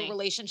 what is your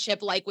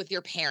relationship like with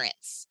your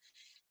parents?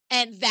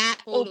 And that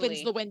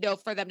opens the window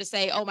for them to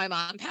say, oh, my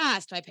mom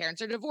passed, my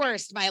parents are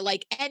divorced, my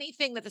like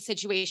anything that the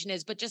situation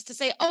is. But just to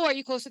say, oh, are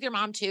you close with your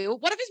mom too?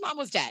 What if his mom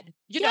was dead?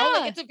 You know,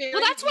 like, it's a very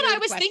that's what I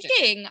was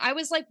thinking. I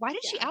was like, why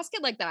did she ask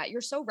it like that? You're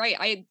so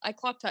right. I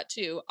clocked that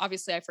too.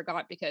 Obviously, I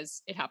forgot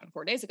because it happened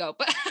 4 days ago,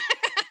 but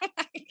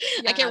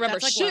I can't remember.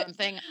 That's like one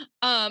thing.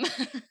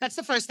 That's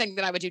the first thing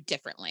that I would do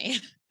differently.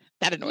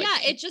 That annoys me.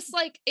 It just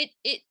like it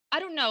I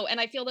don't know. And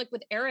I feel like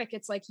with Eric,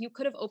 it's like you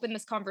could have opened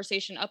this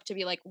conversation up to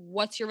be like,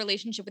 what's your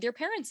relationship with your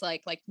parents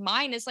like? Like,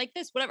 mine is like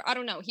this, whatever. I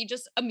don't know. He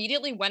just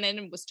immediately went in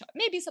and was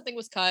maybe something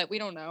was cut. We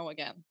don't know.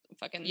 Again,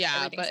 fucking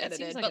everything's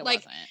edited. But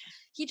like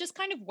he just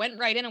kind of went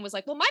right in and was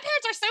like, well, my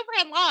parents are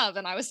super in love.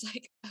 And I was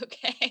like,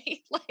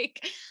 okay.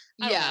 Like,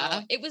 I don't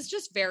know. It was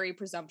just very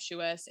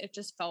presumptuous. It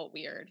just felt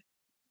weird.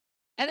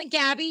 And then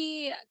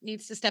Gabby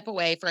needs to step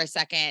away for a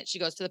second. She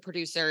goes to the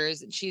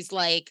producers and she's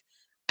like,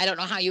 I don't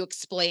know how you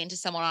explain to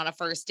someone on a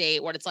first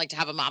date what it's like to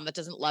have a mom that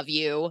doesn't love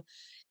you.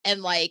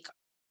 And like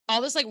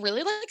all this like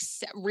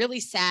really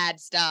sad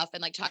stuff.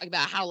 And like talking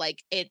about how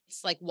like,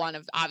 it's like one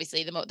of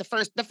obviously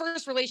the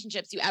first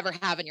relationships you ever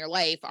have in your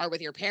life are with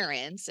your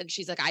parents. And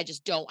she's like, I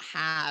just don't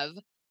have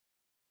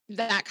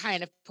that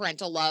kind of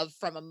parental love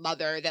from a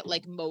mother that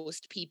like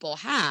most people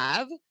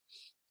have.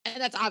 And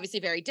that's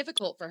obviously very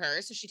difficult for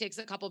her. So she takes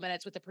a couple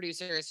minutes with the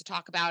producers to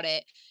talk about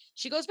it.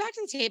 She goes back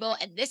to the table.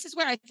 And this is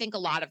where I think a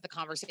lot of the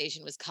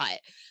conversation was cut,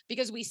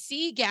 because we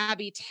see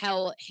Gabby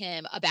tell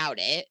him about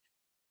it.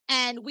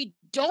 And we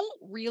don't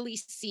really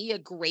see a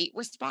great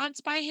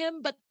response by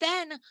him. But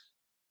then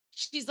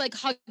she's like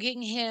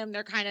hugging him.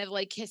 They're kind of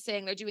like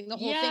kissing. They're doing the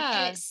whole thing.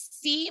 Yeah. And it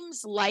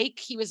seems like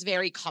he was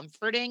very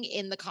comforting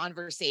in the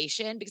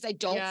conversation because I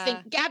don't Yeah.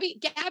 think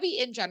Gabby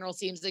in general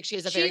seems like she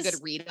has a very good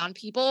read on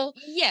people.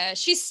 Yeah.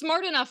 She's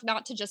smart enough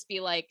not to just be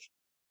like,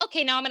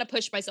 okay, now I'm going to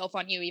push myself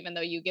on you, even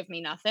though you give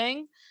me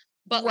nothing.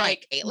 But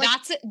Right. like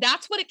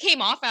that's what it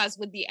came off as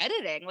with the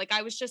editing. Like,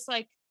 I was just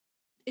like,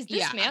 is this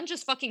Yeah. man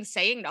just fucking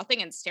saying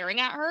nothing and staring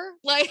at her?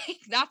 Like,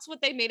 that's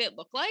what they made it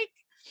look like.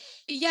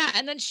 Yeah.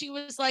 And then she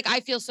was like,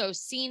 I feel so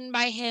seen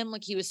by him.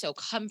 Like he was so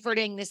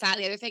comforting, this, that,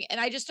 and the other thing. And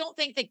I just don't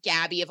think that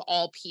Gabby, of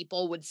all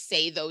people, would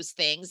say those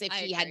things if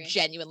he had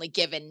genuinely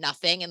given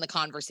nothing in the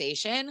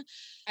conversation.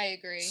 I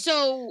agree.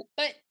 So,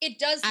 but it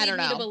does lead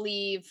me to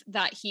believe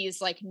that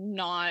he's like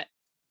not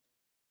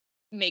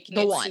making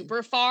it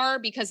super far,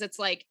 because it's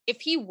like,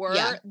 if he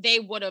were, they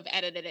would have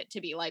edited it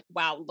to be like,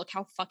 wow, look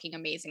how fucking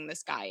amazing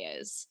this guy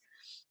is.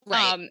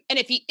 Right. And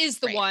if he is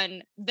the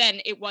one,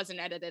 then it wasn't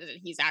edited and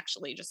he's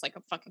actually just like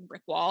a fucking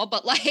brick wall.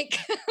 But like,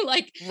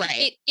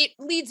 it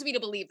leads me to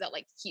believe that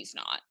like he's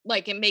not.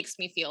 Like, it makes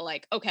me feel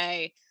like,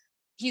 okay,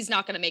 he's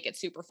not going to make it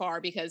super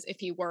far, because if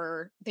he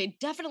were, they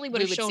definitely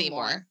would have shown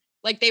more.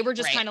 Like, they were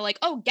just kind of like,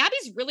 oh,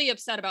 Gabby's really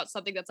upset about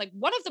something that's like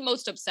one of the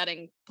most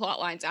upsetting plot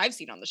lines I've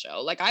seen on the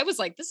show. Like, I was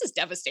like, this is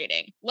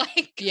devastating.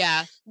 Like,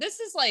 this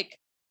is like,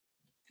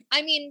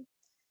 I mean,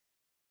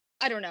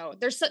 I don't know.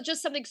 There's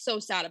just something so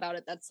sad about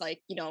it. That's like,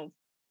 you know,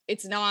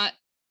 it's not,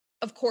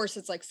 of course,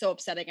 it's like so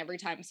upsetting every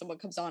time someone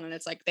comes on and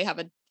it's like they have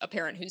a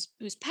parent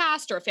who's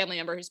passed or a family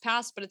member who's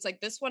passed, but it's like,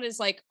 this one is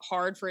like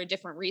hard for a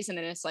different reason.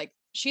 And it's like,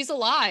 she's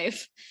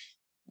alive.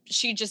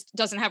 She just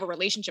doesn't have a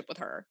relationship with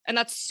her. And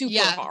that's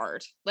super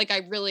hard. Like,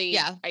 I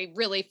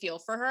really feel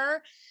for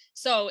her.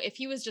 So if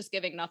he was just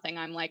giving nothing,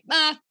 I'm like,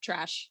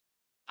 trash.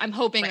 I'm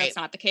hoping that's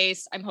not the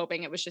case. I'm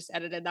hoping it was just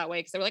edited that way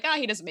because they were like,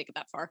 he doesn't make it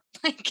that far.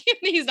 Like,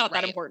 he's not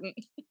that important.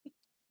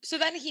 So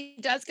then he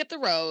does get the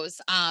rose.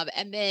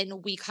 And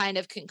then we kind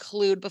of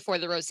conclude before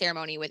the rose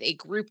ceremony with a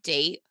group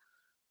date,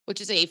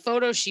 which is a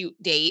photo shoot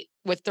date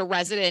with the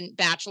resident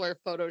bachelor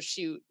photo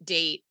shoot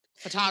date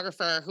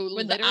photographer who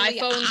with the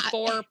iPhone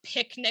 4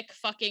 picnic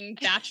fucking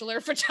bachelor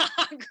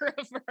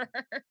photographer.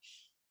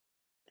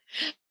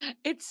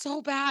 It's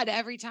so bad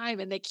every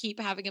time. And they keep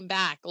having him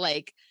back.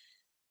 Like,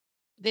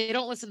 they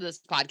don't listen to this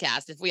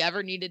podcast. If we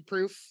ever needed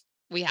proof,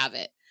 we have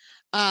it.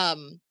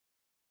 So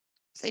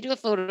they do a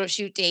photo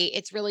shoot date.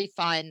 It's really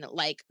fun.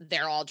 Like,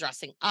 they're all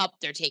dressing up.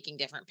 They're taking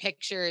different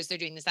pictures. They're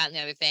doing this, that, and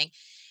the other thing.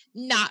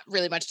 Not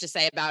really much to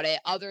say about it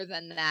other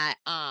than that.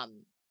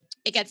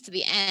 It gets to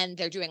the end.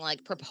 They're doing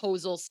like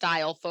proposal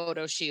style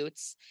photo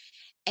shoots.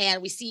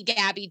 And we see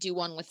Gabby do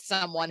one with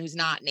someone who's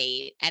not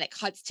Nate. And it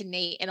cuts to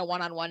Nate in a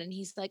one-on-one. And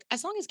he's like,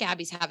 as long as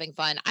Gabby's having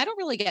fun, I don't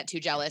really get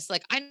too jealous.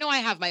 Like, I know I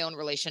have my own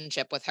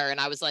relationship with her. And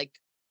I was like,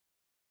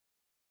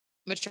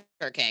 mature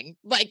king.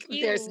 Like,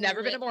 there's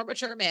never been a more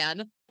mature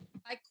man.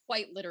 I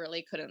quite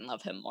literally couldn't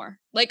love him more.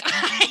 Like,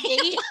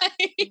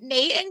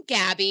 Nate and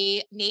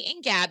Gabby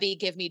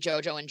give me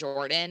JoJo and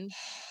Jordan.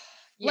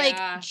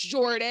 Like,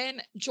 Jordan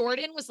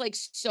was like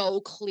so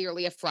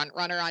clearly a front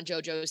runner on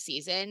JoJo's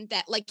season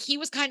that like he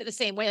was kind of the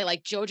same way.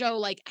 Like, JoJo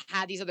like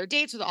had these other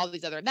dates with all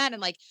these other men,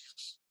 and like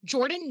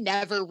Jordan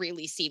never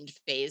really seemed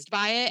fazed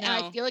by it. No.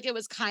 And I feel like it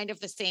was kind of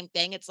the same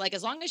thing. It's like,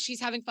 as long as she's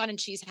having fun and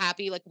she's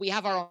happy, like, we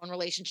have our own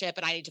relationship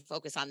and I need to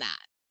focus on that.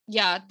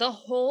 Yeah, the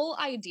whole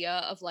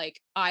idea of like,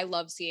 I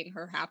love seeing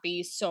her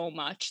happy so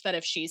much that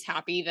if she's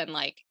happy, then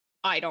like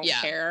I don't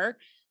care.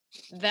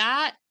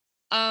 That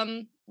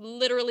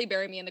literally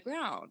bury me in the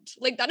ground.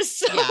 Like, that is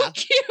so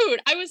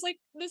cute. I was like,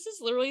 this is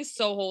literally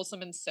so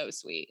wholesome and so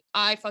sweet.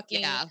 I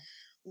fucking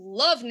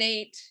love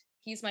Nate.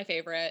 He's my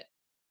favorite.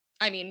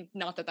 I mean,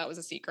 not that was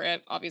a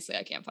secret. Obviously,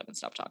 I can't fucking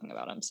stop talking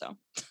about him. So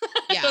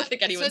I don't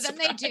think anyone's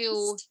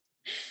surprised.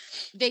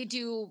 They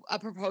do a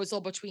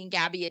proposal between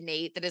Gabby and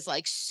Nate that is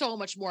like so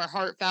much more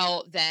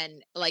heartfelt than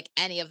like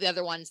any of the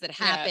other ones that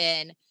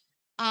happen.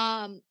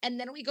 And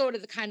then we go to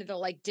the kind of the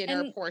like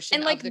dinner portion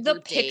and like of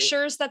the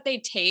pictures that they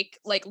take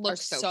like look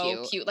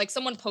so cute. Like,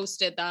 someone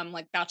posted them,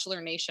 like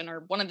Bachelor Nation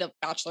or one of the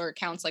Bachelor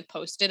accounts like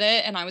posted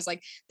it, and I was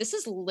like, this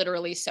is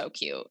literally so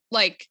cute.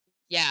 Like,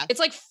 it's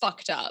like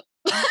fucked up.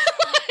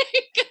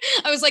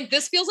 I was like,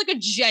 this feels like a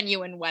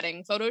genuine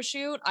wedding photo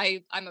shoot.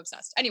 I'm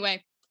obsessed.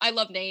 Anyway, I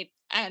love Nate,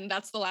 and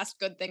that's the last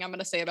good thing I'm going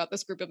to say about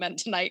this group of men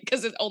tonight,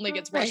 because it only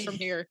gets worse from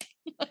here.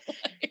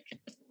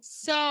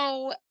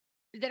 So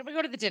then we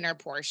go to the dinner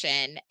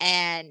portion,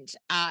 and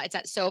it's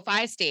at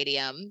SoFi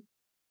Stadium,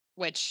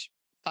 which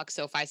fuck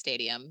SoFi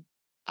Stadium.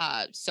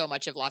 So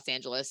much of Los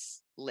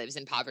Angeles lives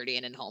in poverty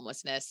and in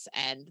homelessness,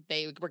 and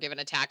they were given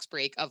a tax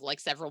break of like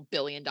several $1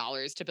 billion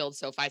to build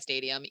SoFi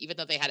Stadium, even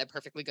though they had a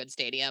perfectly good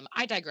stadium.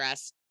 I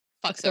digress.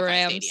 Fuck the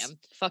Rams. Stadium.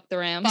 Fuck the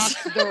Rams.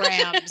 Fuck the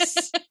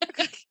Rams.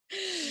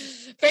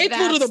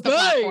 Faithful to the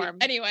Bay.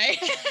 Anyway.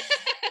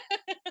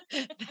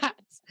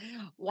 That's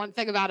one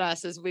thing about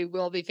us, is we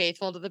will be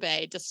faithful to the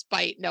Bay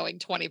despite knowing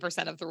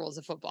 20% of the rules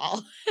of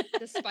football.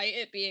 Despite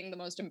it being the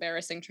most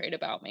embarrassing trait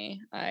about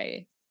me,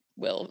 I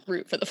will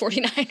root for the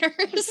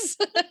 49ers.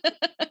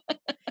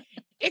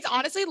 It's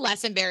honestly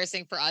less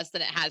embarrassing for us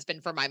than it has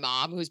been for my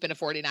mom, who's been a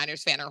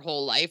 49ers fan her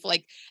whole life.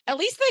 Like, at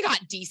least they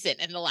got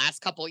decent in the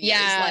last couple years.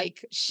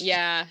 Like,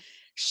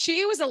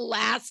 she was the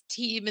last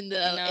team in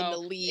the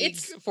league.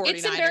 It's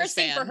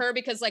embarrassing for her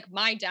because like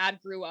my dad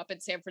grew up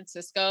in San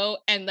Francisco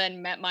and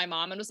then met my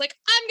mom and was like,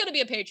 I'm gonna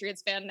be a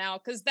Patriots fan now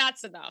because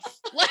that's enough.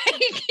 Like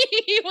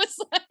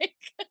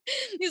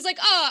he's like,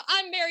 oh,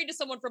 I'm married to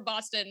someone from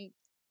Boston.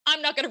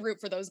 I'm not gonna root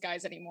for those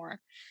guys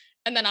anymore.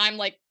 And then I'm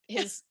like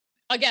his.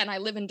 Again, I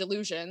live in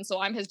delusion, so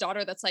I'm his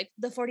daughter that's like,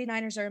 the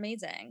 49ers are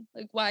amazing.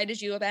 Like, why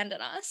did you abandon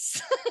us?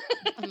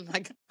 Oh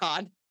my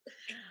God.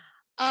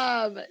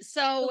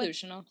 So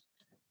delusional.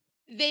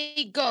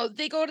 They go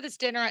to this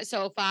dinner at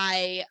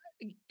SoFi.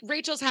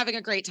 Rachel's having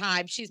a great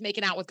time. She's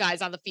making out with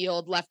guys on the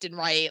field left and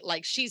right.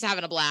 Like, she's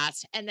having a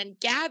blast. And then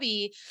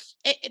Gabby,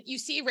 you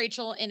see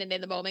Rachel in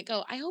the moment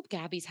go, I hope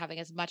Gabby's having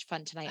as much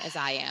fun tonight as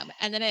I am.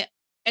 And then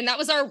and that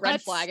was our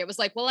red flag. It was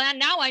like, well, and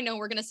now I know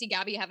we're going to see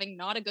Gabby having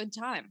not a good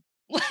time.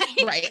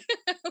 Right.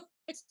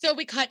 So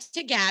we cut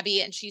to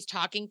Gabby and she's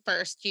talking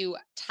first to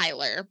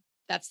Tyler.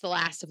 That's the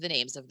last of the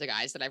names of the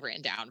guys that I've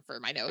written down for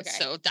my notes.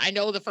 Okay. So I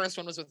know the first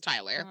one was with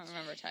Tyler. I don't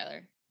remember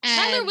Tyler.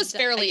 Tyler was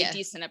fairly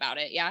decent about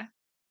it. Yeah.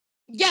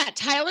 Yeah.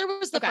 Tyler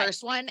was the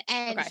first one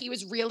and he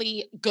was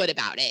really good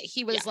about it.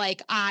 He was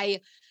like, I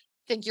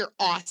think you're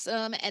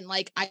awesome. And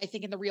like, I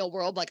think in the real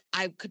world, like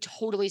I could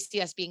totally see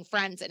us being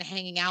friends and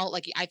hanging out.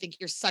 Like, I think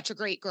you're such a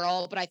great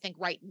girl, but I think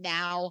right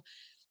now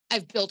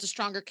I've built a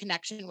stronger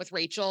connection with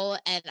Rachel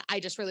and I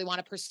just really want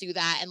to pursue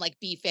that and like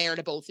be fair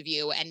to both of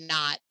you and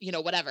not,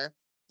 whatever.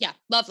 Yeah.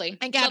 Lovely.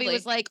 And Gabby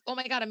was like, oh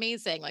my God,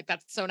 amazing. Like,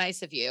 that's so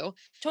nice of you.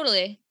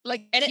 Totally.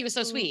 Like, and he was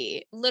so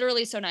sweet.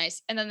 Literally so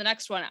nice. And then the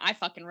next one I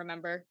fucking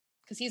remember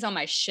because he's on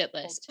my shit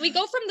list. We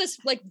go from this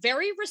like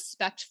very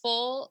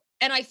respectful.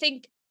 And I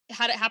think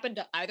had it happened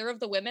to either of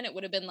the women, it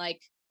would have been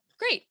like,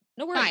 great.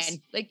 No worries.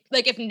 Fine.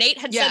 Like if Nate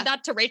had said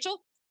that to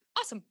Rachel,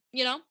 awesome.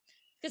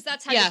 Because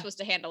that's how you're supposed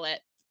to handle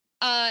it.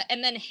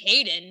 And then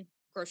Hayden,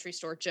 grocery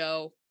store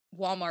Joe,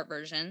 Walmart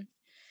version.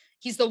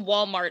 He's the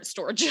Walmart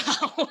store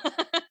Joe.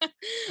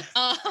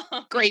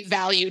 Great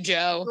value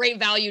Joe. Great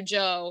value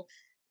Joe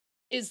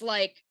is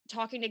like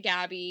talking to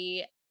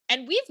Gabby.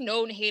 And we've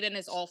known Hayden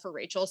is all for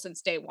Rachel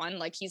since day one.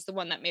 Like he's the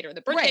one that made her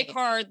the birthday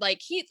card.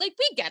 Like we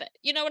get it.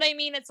 You know what I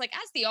mean? It's like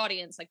as the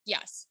audience, like,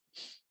 yes,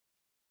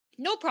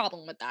 no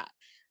problem with that.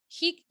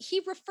 He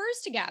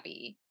refers to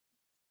Gabby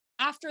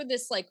after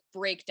this like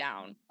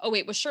breakdown. Oh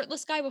wait, was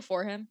shirtless guy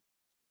before him?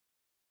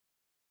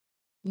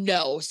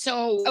 No.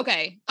 So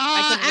okay.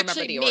 I couldn't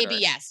remember the order.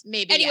 Maybe yes.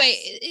 Maybe anyway,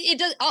 yes. It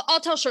does. I'll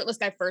tell shirtless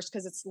guy first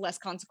because it's less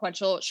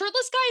consequential.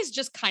 Shirtless guy is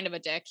just kind of a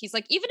dick. He's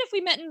like, even if we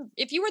met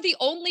if you were the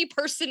only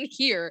person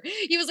here,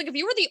 he was like, if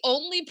you were the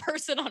only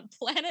person on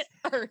planet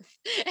Earth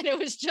and it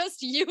was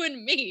just you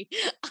and me,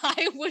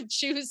 I would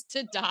choose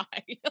to die.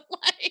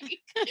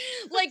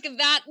 like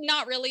that.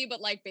 Not really, but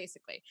like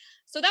basically.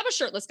 So that was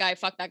shirtless guy.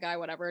 Fuck that guy.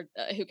 Whatever.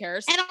 Who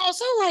cares? And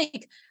also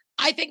like.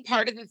 I think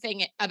part of the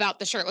thing about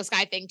the shirtless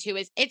guy thing too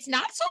is it's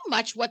not so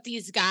much what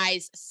these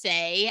guys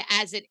say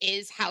as it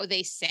is how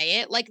they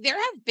say it. Like there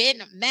have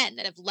been men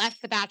that have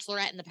left The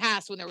Bachelorette in the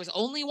past when there was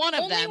only one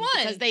of them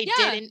because they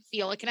didn't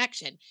feel a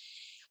connection.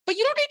 But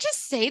you don't need to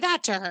say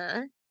that to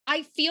her.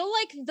 I feel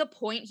like the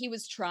point he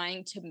was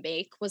trying to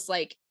make was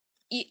like,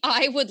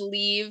 I would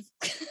leave.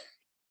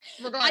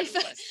 Regardless.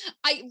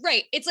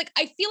 Right. It's like,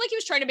 I feel like he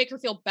was trying to make her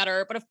feel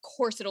better, but of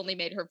course it only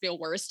made her feel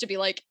worse to be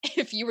like,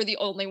 if you were the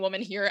only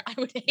woman here, I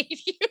would hate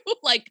you.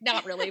 Like,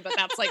 not really, but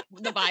that's like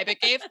the vibe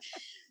it gave.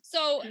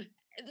 So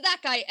that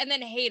guy, and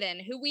then Hayden,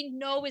 who we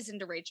know is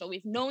into Rachel.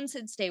 We've known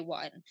since day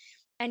one.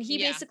 And he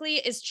basically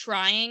is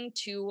trying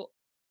to,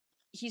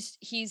 he's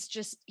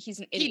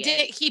an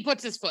idiot. He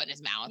puts his foot in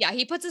his mouth. Yeah,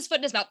 he puts his foot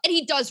in his mouth and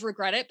he does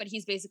regret it, but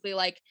he's basically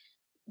like,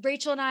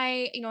 Rachel and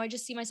I, I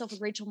just see myself with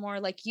Rachel more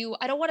like you.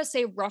 I don't want to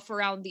say rough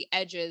around the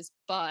edges,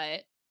 but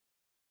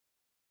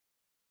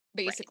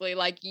basically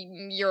like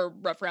you're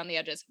rough around the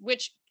edges,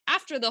 which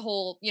after the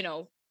whole,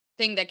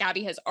 thing that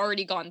Gabby has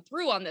already gone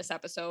through on this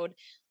episode,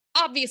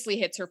 obviously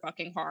hits her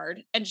fucking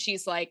hard. And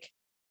she's like,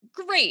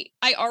 great.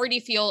 I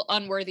already feel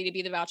unworthy to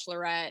be the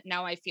Bachelorette.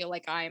 Now I feel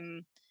like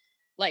I'm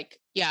like,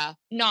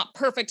 not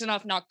perfect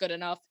enough, not good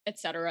enough,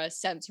 etc.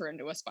 Sends her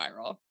into a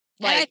spiral.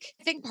 Like,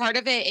 I think part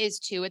of it is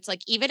too, it's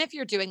like, even if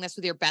you're doing this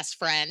with your best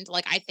friend,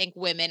 like I think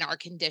women are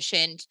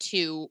conditioned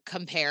to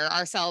compare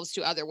ourselves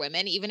to other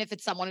women, even if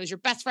it's someone who's your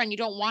best friend, you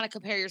don't want to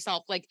compare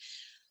yourself. Like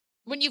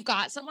when you've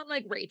got someone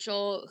like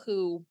Rachel,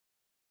 who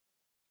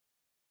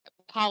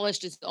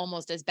polished is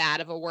almost as bad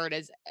of a word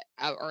as,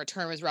 or a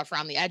term as rough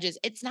around the edges.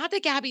 It's not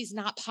that Gabby's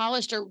not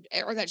polished or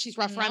that she's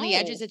rough around the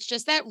edges. It's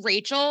just that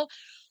Rachel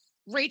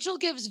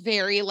gives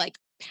very like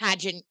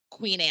pageant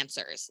queen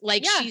answers.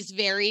 Like she's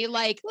very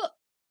like,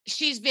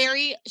 she's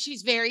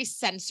very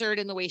censored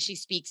in the way she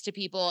speaks to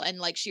people and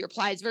like she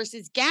replies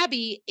versus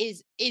Gabby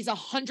is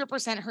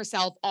 100%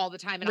 herself all the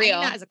time. And I mean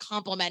that as a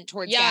compliment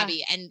towards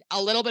Gabby and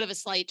a little bit of a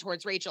slight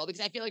towards Rachel, because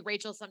I feel like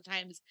Rachel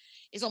sometimes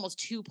is almost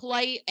too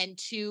polite and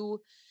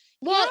too,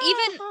 Well, Yeah,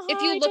 even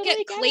if you I look totally at get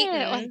it.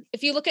 Clayton,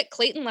 if you look at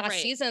Clayton last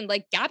Right. season,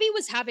 like Gabby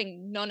was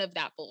having none of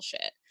that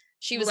bullshit.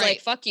 She was like,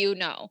 Right. fuck you,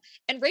 no.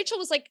 And Rachel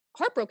was like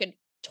heartbroken.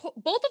 Both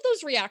of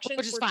those Which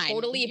reactions is were fine.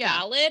 totally Yeah.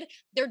 valid.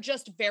 They're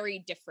just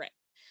very different.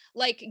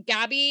 Like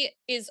Gabby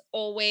is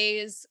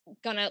always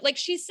gonna, like,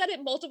 she said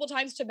it multiple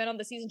times to men on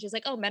the season. She's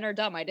like, oh, men are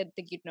dumb. I didn't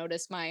think you'd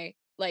notice my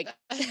like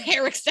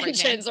hair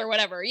extensions or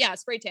whatever. Yeah,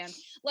 spray tan.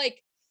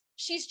 Like,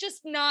 she's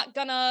just not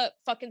gonna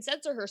fucking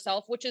censor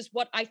herself, which is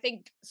what I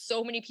think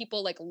so many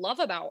people like love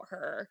about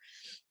her.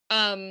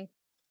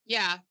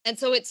 Yeah. And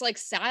so it's like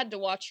sad to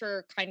watch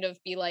her kind of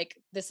be like,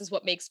 this is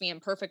what makes me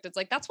imperfect. It's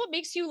like, that's what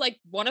makes you like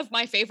one of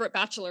my favorite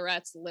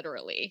bachelorettes,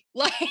 literally.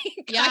 Like,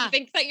 Yeah. I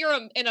think that you're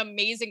an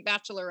amazing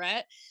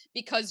bachelorette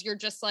because you're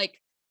just like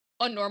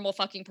a normal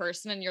fucking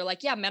person. And you're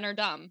like, yeah, men are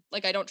dumb.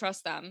 Like, I don't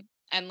trust them.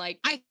 And like,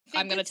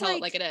 I'm going to tell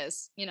it like it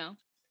is, you know?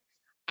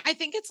 I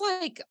think it's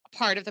like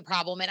part of the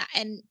problem.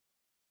 And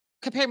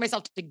comparing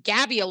myself to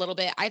Gabby a little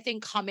bit, I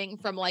think coming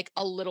from like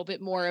a little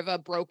bit more of a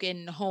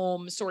broken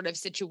home sort of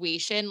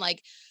situation,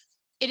 like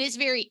it is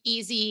very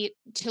easy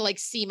to like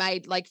see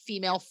my like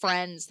female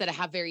friends that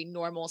have very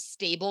normal,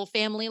 stable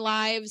family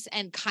lives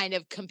and kind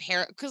of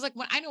compare. Cause like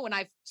when I know when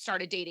I've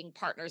started dating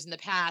partners in the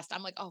past,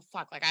 I'm like, oh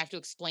fuck, like I have to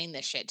explain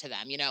this shit to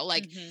them, you know,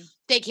 like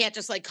they can't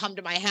just like come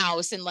to my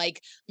house and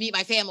like meet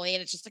my family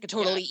and it's just like a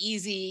totally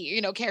easy,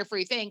 you know,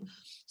 carefree thing.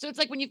 So it's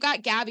like when you've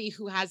got Gabby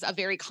who has a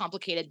very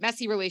complicated,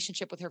 messy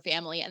relationship with her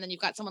family, and then you've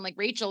got someone like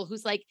Rachel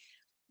who's like,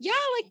 yeah,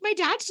 like my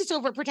dad's just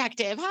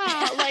overprotective,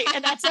 huh? Like,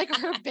 and that's like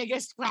her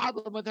biggest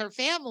problem with her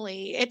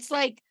family. It's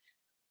like,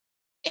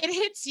 it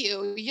hits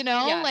you, you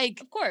know? Yeah,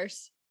 like, of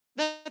course.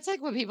 That's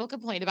like when people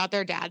complain about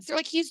their dads. They're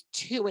like, he's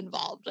too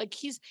involved. Like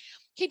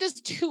he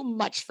does too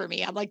much for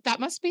me. I'm like, that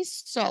must be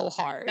so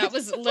hard. That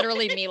was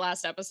literally me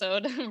last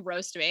episode.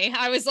 Roast me.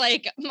 I was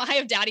like, I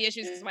have daddy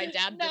issues because my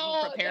dad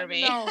didn't prepare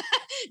me. No.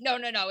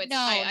 No. It's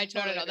I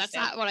totally no. That's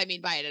not what I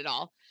mean by it at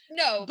all.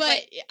 No,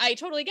 but I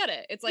totally get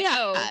it. It's like,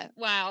 oh,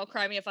 wow,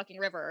 cry me a fucking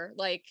river.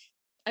 Like,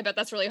 I bet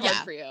that's really hard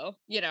for you,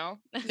 you know?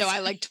 No, I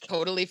like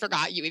totally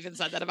forgot you even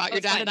said that about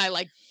your dad. Fine. And I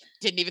like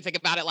didn't even think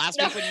about it last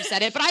week when you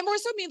said it, but I more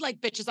so mean like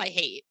bitches I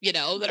hate, you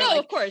know? That are like,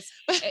 of course.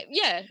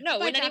 Yeah, no,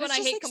 when anyone I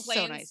hate like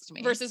complains so nice to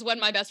me. versus when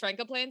my best friend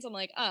complains, I'm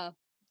like,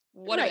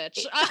 what a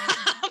bitch.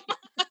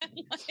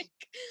 Like,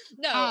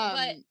 no,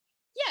 but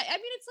yeah, I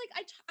mean, it's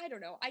like, I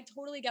don't know. I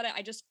totally get it.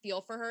 I just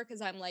feel for her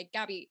because I'm like,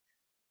 Gabby,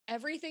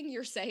 everything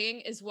you're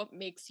saying is what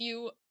makes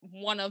you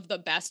one of the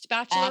best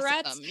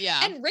bachelorettes. Awesome,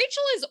 yeah. And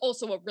Rachel is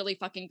also a really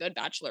fucking good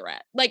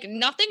bachelorette. Like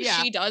nothing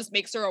she does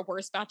makes her a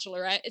worse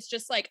bachelorette. It's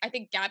just like, I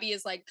think Gabby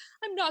is like,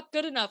 I'm not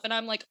good enough. And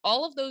I'm like,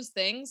 all of those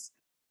things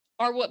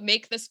are what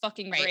make this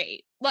fucking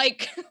great.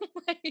 Like,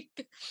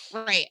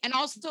 right. And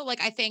also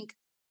like, I think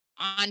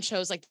on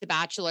shows like The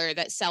Bachelor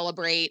that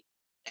celebrate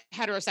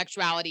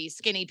heterosexuality,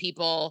 skinny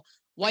people,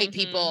 white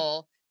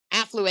people,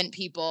 affluent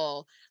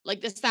people, like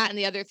this, that, and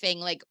the other thing,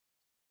 like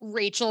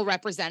Rachel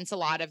represents a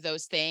lot of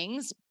those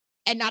things.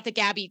 And not that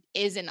Gabby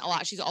isn't a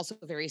lot. She's also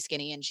very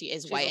skinny and she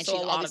is white and she's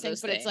all these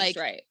things, but it's like,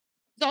 it's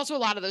also a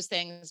lot of those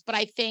things. But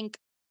I think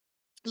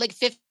like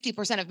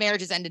 50% of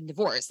marriages end in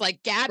divorce.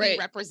 Like Gabby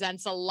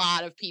represents a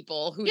lot of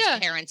people whose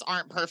parents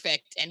aren't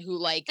perfect and who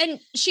like, and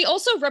she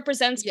also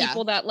represents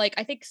people that like,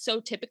 I think so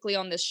typically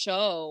on this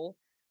show,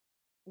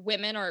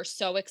 women are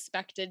so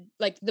expected,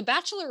 like the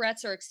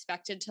bachelorettes are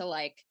expected to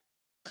like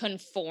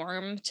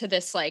conform to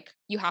this, like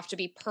you have to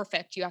be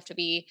perfect, you have to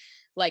be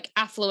like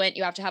affluent,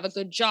 you have to have a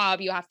good job,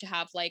 you have to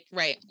have like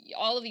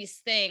all of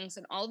these things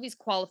and all of these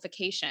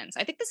qualifications.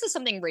 I think this is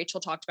something Rachel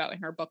talked about in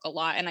her book a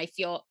lot, and I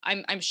feel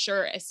I'm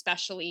sure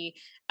especially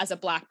as a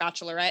Black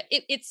bachelorette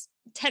it's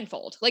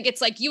tenfold. Like it's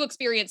like you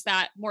experience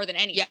that more than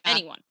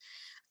anyone.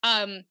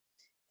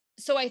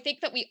 So I think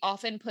that we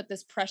often put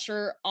this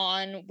pressure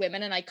on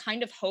women, and I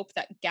kind of hope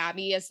that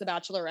Gabby as the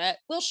bachelorette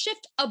will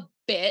shift a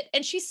bit,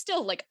 and she's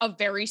still like a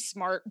very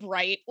smart,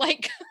 bright,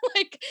 like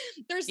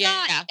there's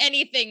not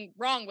anything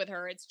wrong with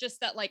her. It's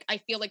just that like I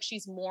feel like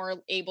she's more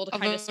able to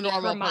kind of speak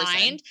her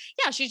mind.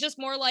 Yeah, she's just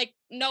more like,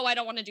 no, I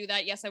don't want to do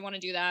that. Yes, I want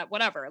to do that.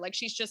 Whatever. Like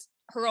she's just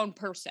her own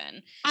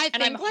person.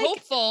 And I'm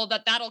hopeful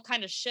that that'll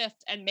kind of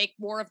shift and make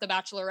more of the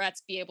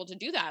bachelorettes be able to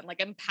do that and like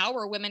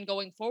empower women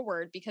going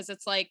forward, because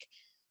it's like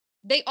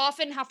they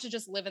often have to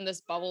just live in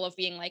this bubble of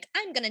being like,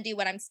 I'm going to do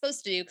what I'm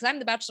supposed to do because I'm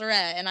the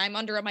bachelorette and I'm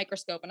under a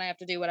microscope and I have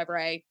to do whatever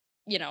I,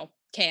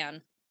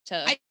 can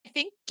to. I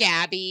think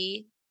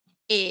Gabby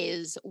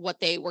is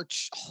what they were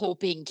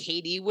hoping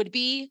Katie would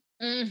be.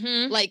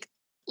 Like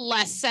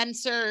less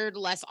censored,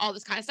 less all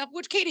this kind of stuff,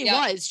 which Katie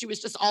was. She was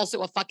just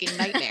also a fucking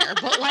nightmare,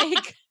 but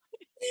like.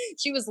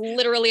 She was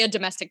literally a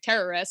domestic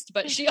terrorist,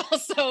 but she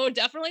also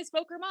definitely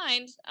spoke her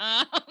mind.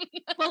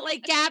 But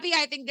like Gabby,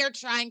 I think they're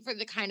trying for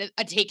the kind of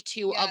a take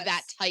two of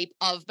that type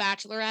of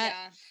bachelorette.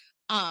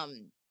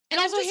 And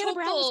also Hannah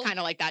Brown was kind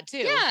of like that too.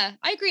 Yeah,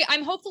 I agree.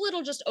 I'm hopeful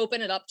it'll just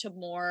open it up to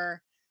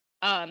more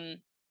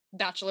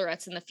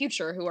bachelorettes in the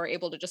future who are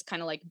able to just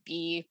kind of like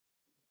be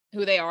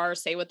who they are,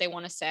 say what they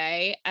want to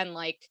say, and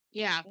like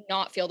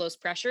not feel those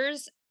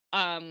pressures.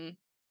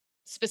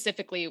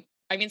 Specifically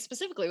I mean,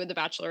 specifically with the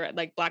Bachelorette,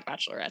 like Black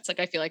Bachelorettes, like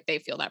I feel like they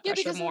feel that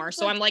pressure more.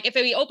 So I'm like, if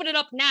we open it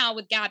up now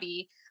with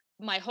Gabby,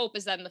 my hope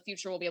is that in the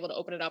future we'll be able to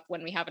open it up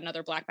when we have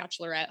another Black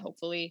Bachelorette,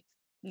 hopefully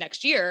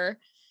next year,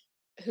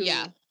 who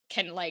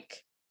can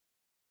like,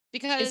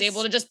 because is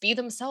able to just be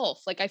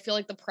themselves. Like I feel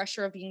like the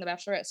pressure of being the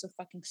Bachelorette is so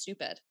fucking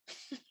stupid.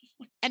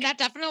 And that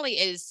definitely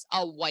is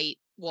a white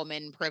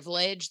woman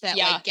privilege that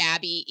like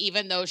Gabby,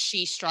 even though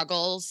she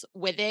struggles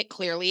with it,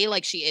 clearly,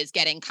 like she is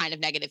getting kind of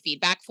negative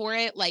feedback for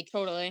it. Like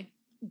totally.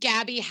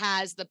 Gabby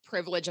has the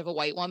privilege of a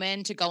white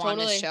woman to go on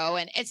this show.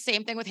 And it's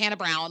same thing with Hannah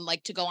Brown,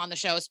 like to go on the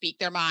show, speak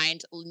their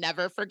mind.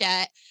 Never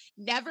forget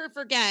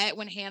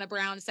when Hannah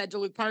Brown said to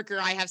Luke Parker,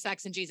 I have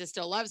sex and Jesus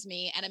still loves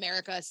me. And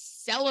America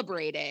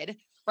celebrated.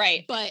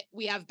 Right. But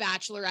we have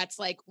bachelorettes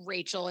like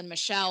Rachel and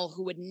Michelle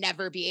who would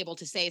never be able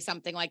to say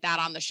something like that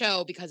on the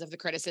show because of the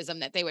criticism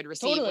that they would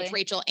receive, which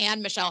Rachel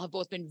and Michelle have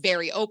both been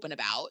very open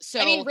about.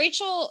 So I mean,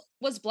 Rachel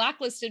was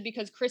blacklisted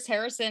because Chris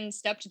Harrison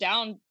stepped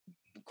down,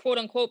 quote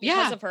unquote,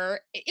 because of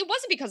her. It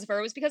wasn't because of her.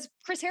 It was because of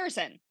Chris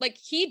Harrison. Like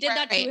he did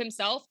that to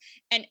himself,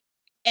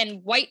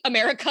 and white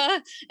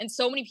America and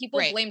so many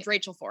people blamed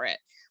Rachel for it.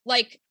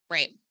 Like,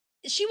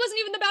 she wasn't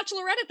even the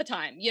Bachelorette at the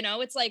time. You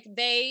know, it's like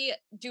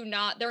they're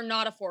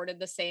not afforded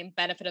the same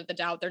benefit of the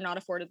doubt. They're not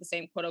afforded the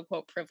same quote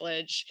unquote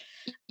privilege.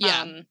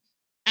 Yeah.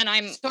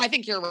 And so I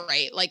think you're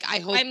right. Like,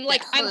 I'm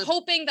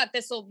hoping that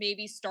this will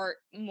maybe start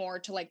more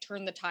to like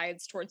turn the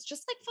tides towards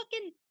just like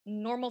fucking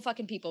normal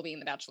fucking people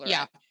being the Bachelorette.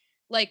 Yeah.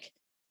 Like,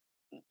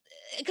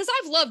 because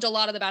I've loved a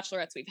lot of the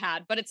Bachelorettes we've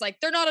had, but it's like,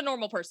 they're not a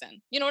normal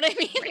person. You know what I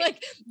mean? Right.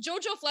 Like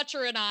JoJo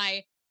Fletcher and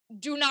I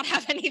do not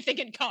have anything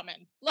in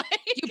common. Like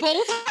you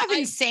both have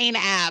insane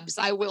abs,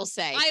 I will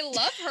say. I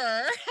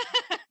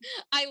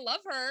love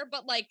her.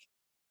 But like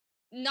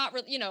not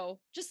really, you know,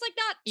 just like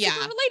not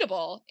super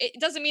relatable.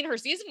 It doesn't mean her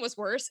season was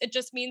worse. It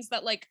just means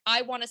that like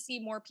I want to see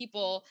more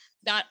people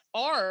that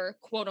are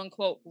quote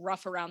unquote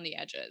rough around the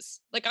edges.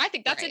 Like I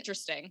think that's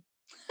interesting.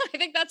 I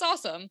think that's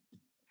awesome.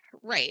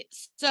 Right.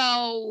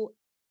 So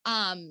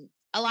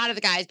a lot of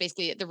the guys,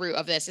 basically at the root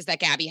of this is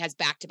that Gabby has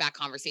back-to-back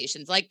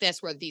conversations like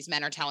this where these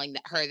men are telling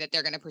her that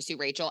they're going to pursue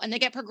Rachel, and they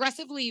get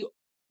progressively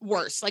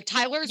worse. Like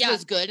Tyler's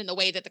was good in the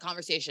way that the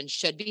conversation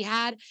should be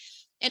had,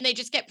 and they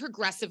just get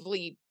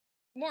progressively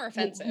more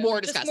offensive,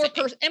 more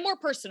disgusting, more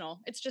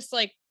personal. It's just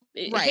like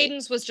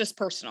Hayden's was just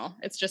personal.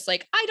 It's just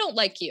like, I don't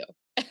like you.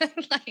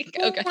 Like,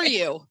 okay. For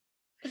you.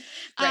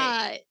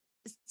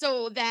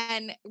 So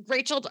then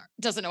Rachel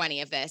doesn't know any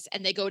of this,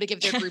 and they go to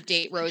give their group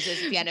date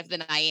roses at the end of the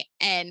night,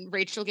 and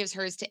Rachel gives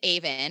hers to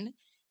Avon,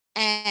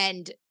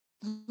 and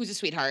who's a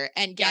sweetheart,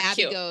 and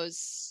Gabby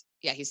goes,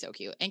 he's so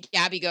cute, and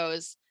Gabby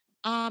goes,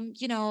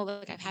 you know,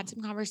 like I've had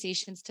some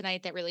conversations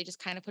tonight that really just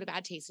kind of put a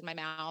bad taste in my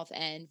mouth,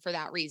 and for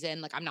that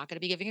reason, like I'm not going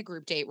to be giving a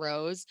group date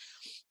rose.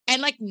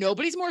 And like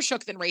nobody's more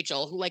shook than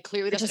Rachel, who like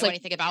clearly doesn't know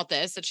anything about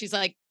this, and she's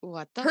like,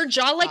 what the her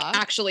jaw like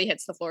actually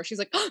hits the floor. She's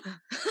like,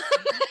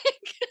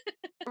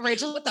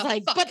 Rachel was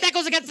like, but that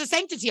goes against the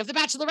sanctity of the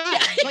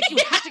Bachelorette. Like, you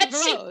have to give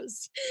the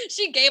rose.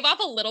 She gave off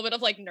a little bit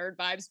of like nerd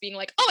vibes, being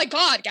like, oh my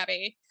God,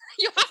 Gabby,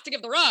 you have to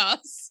give the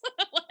rose.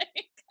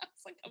 Like, I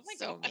was like, oh my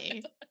God.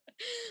 Me.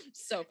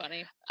 So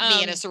funny.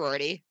 Me in a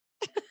sorority.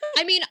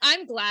 I mean,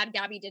 I'm glad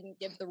Gabby didn't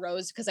give the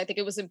rose because I think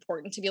it was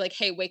important to be like,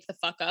 hey, wake the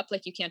fuck up.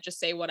 Like, you can't just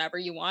say whatever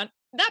you want.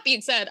 That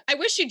being said, I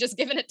wish she'd just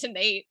given it to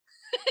Nate.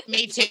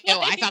 Me too.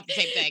 Like, I thought the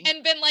same thing.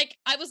 And been like,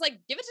 I was like,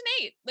 give it to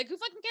Nate. Like, who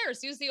fucking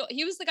cares? He was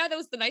the guy that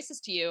was the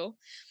nicest to you.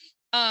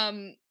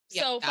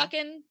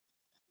 Fucking,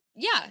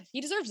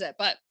 he deserves it.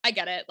 But I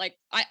get it. Like,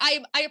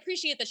 I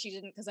appreciate that she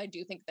didn't, because I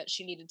do think that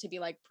she needed to be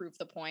like, prove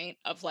the point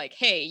of like,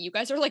 hey, you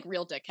guys are like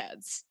real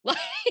dickheads.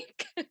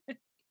 Like,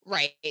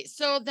 right.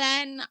 So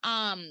then,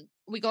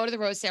 we go to the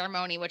rose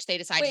ceremony, which they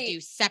decide to do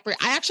separate.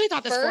 I actually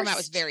thought this format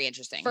was very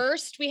interesting.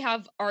 First, we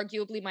have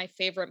arguably my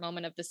favorite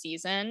moment of the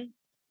season,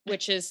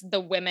 which is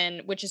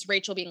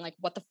Rachel being like,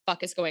 what the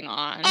fuck is going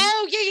on?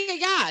 Oh,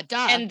 yeah.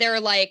 Duh. And they're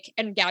like,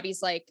 and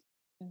Gabby's like,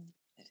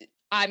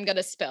 I'm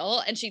gonna spill.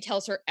 And she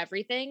tells her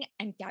everything.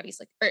 And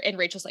Gabby's like, and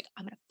Rachel's like,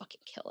 I'm gonna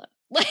fucking kill him.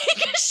 Like,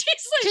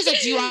 she's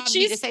like, do you want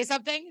me to say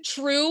something?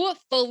 True,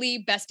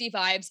 fully bestie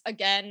vibes.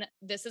 Again,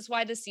 this is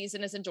why this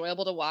season is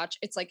enjoyable to watch.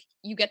 It's like,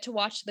 you get to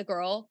watch the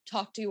girl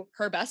talk to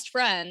her best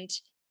friend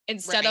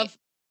instead of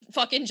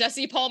fucking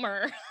Jesse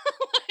Palmer.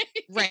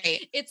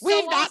 Right.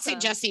 We've not seen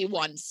Jesse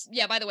once.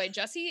 Yeah, by the way,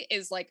 Jesse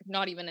is like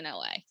not even in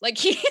LA. Like,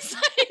 he's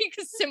like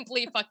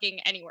simply fucking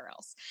anywhere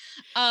else.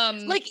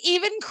 Like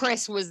even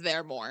Chris was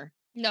there more.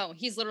 No,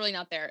 he's literally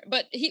not there.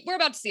 But we're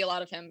about to see a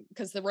lot of him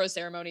because the rose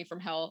ceremony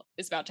from hell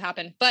is about to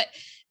happen. But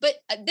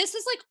this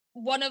is like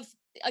one of,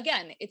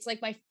 again, it's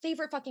like my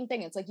favorite fucking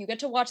thing. It's like you get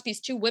to watch these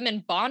two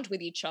women bond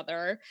with each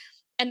other.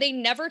 And they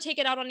never take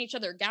it out on each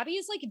other. Gabby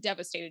is like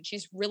devastated.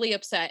 She's really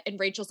upset. And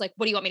Rachel's like,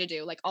 what do you want me to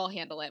do? Like, I'll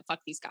handle it.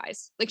 Fuck these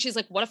guys. Like, she's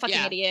like, what a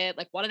fucking idiot.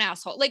 Like, what an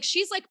asshole. Like,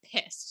 she's like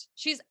pissed.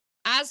 She's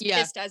as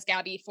pissed as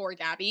Gabby for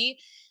Gabby.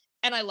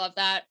 And I love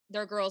that.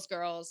 They're girls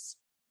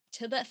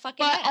to the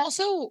fucking But end.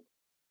 Also,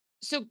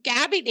 so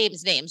Gabby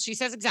names names. She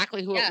says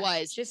exactly who it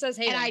was. She says,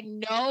 hey. And I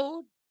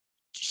know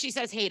she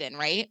says Hayden,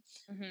 right?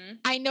 Mm-hmm.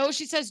 I know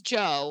she says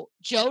Joe.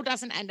 Joe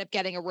doesn't end up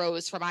getting a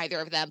rose from either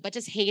of them, but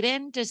does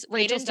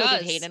Rachel still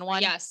give Hayden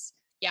one? Yes.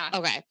 Yeah.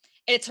 Okay.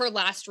 It's her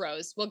last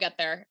rose. We'll get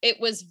there. It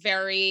was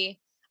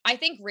I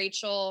think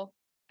Rachel,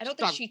 I don't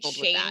think she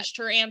changed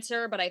her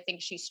answer, but I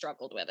think she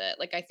struggled with it.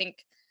 Like, I think.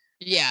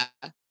 Yeah.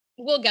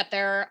 We'll get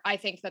there. I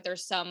think that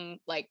there's some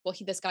like, well,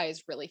 this guy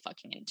is really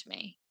fucking into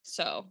me.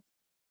 So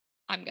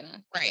I'm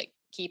gonna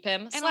keep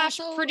him and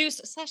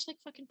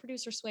fucking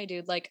producer Sway,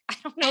 dude. Like, I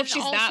don't know if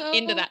she's that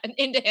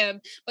into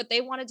him, but they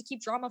wanted to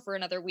keep drama for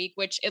another week,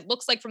 which it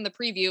looks like from the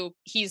preview,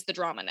 he's the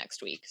drama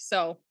next week.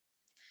 So,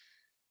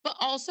 but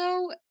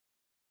also,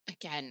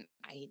 again,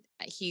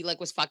 he like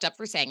was fucked up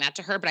for saying that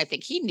to her, but I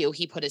think he knew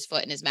he put his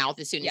foot in his mouth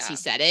as soon as he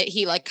said it.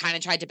 He like kind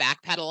of tried to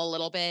backpedal a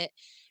little bit.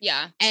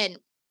 Yeah. And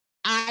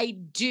I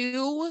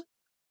do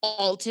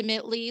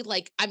ultimately,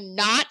 like, I'm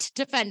not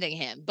defending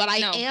him, but I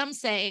am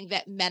saying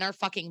that men are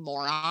fucking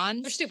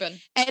morons. They're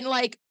stupid. And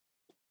like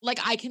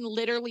I can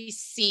literally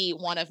see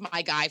one of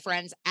my guy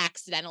friends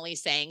accidentally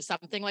saying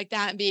something like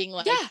that and being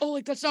like, oh,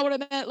 like, that's not what I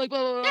meant. Like,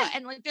 blah, blah, blah.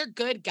 And like, they're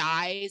good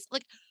guys.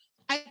 Like,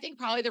 I think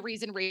probably the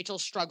reason Rachel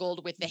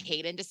struggled with the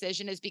Hayden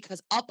decision is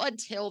because up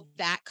until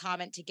that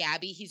comment to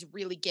Gabby, he's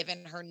really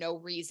given her no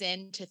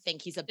reason to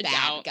think he's a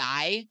bad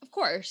guy. Of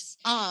course.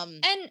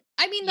 And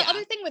I mean, the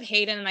other thing with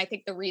Hayden, and I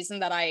think the reason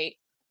that I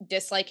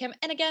dislike him,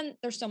 and again,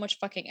 there's so much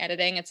fucking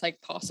editing, it's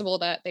like possible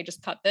that they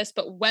just cut this,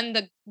 but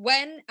when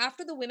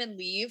after the women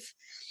leave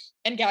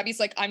and Gabby's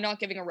like, I'm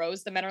not giving a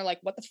rose, the men are like,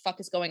 what the fuck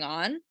is going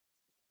on?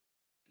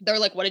 They're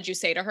like, what did you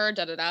say to her?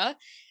 Da da da.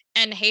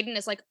 And Hayden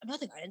is like,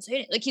 nothing, I didn't say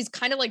anything. Like, he's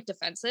kind of like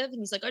defensive. And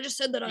he's like, I just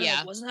said that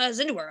I wasn't as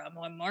into her.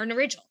 I'm more into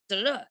Rachel.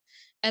 Da-da-da.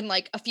 And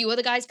like a few of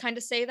the guys kind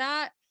of say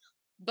that.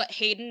 But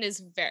Hayden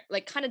is very,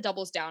 like, kind of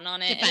doubles down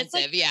on it. Defensive, and it's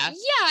like, yeah.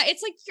 Yeah,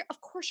 it's like,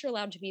 of course you're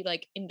allowed to be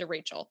like into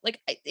Rachel. Like,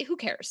 who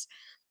cares?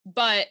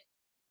 But,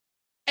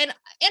 and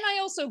I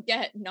also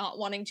get not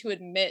wanting to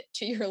admit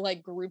to your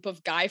like group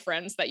of guy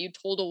friends that you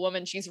told a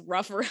woman she's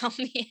rough around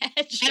the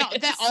edges.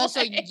 And that also,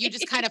 you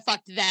just kind of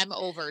fucked them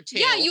over too.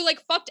 Yeah, you like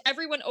fucked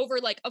everyone over.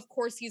 Like, of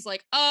course he's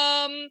like,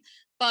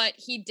 but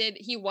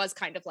he was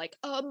kind of like,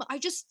 I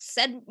just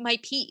said my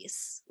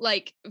piece,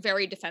 like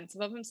very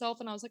defensive of himself.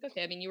 And I was like,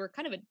 okay, I mean, you were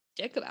kind of a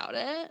dick about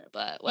it,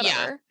 but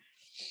whatever.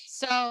 Yeah.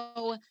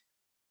 So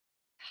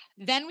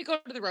then we go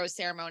to the rose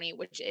ceremony,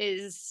 which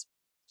is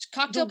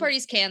cocktail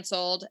party's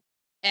canceled.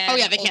 And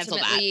they canceled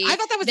that. I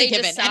thought that was a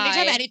given.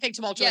 Anytime anything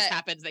tumultuous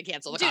happens, they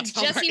cancel the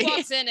cocktail party. Jesse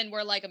walks in and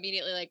we're like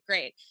immediately like,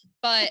 great.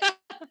 But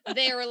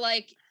they were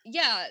like,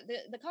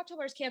 the cocktail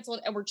party's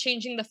canceled and we're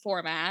changing the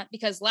format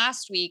because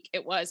last week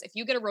it was, if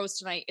you get a rose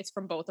tonight, it's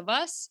from both of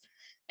us.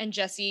 And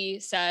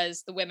Jesse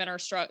says the women are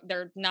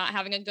they're not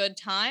having a good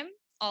time.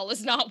 All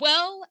is not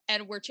well.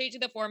 And we're changing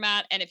the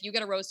format. And if you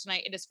get a rose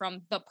tonight, it is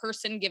from the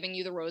person giving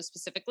you the rose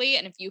specifically.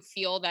 And if you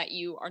feel that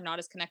you are not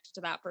as connected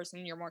to that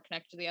person, you're more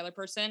connected to the other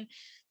person,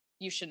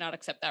 you should not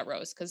accept that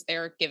rose because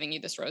they're giving you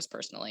this rose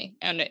personally.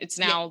 And it's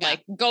now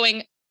like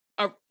going,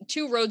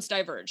 two roads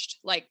diverged.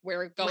 Like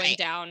we're going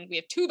down. We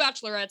have two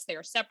bachelorettes. They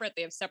are separate.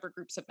 They have separate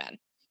groups of men.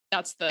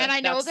 That's the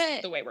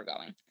way we're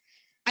going.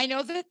 I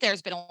know that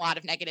there's been a lot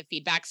of negative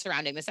feedback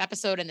surrounding this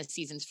episode and the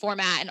season's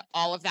format and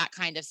all of that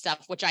kind of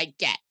stuff, which I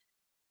get.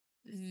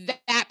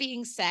 That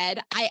being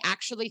said, I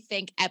actually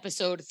think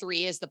episode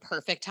 3 is the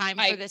perfect time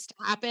for this to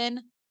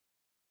happen.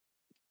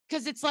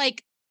 Because it's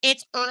like,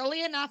 it's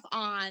early enough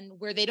on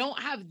where they don't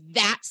have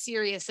that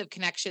serious of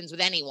connections with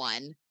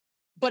anyone,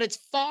 but it's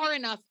far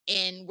enough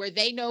in where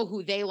they know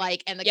who they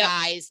like and the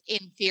guys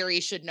in theory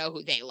should know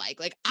who they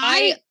like. Like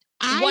I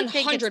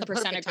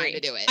 100% agree to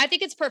do it. I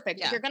think it's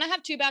perfect. If you're going to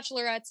have two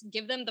bachelorettes,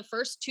 give them the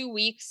first 2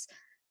 weeks,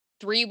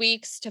 3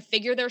 weeks to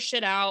figure their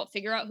shit out,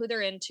 figure out who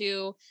they're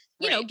into,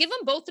 you know, give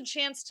them both a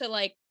chance to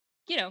like,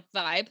 you know,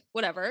 vibe,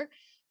 whatever,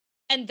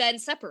 and then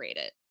separate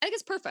it. I think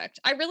it's perfect.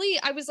 I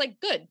was like,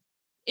 good.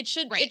 It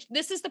should,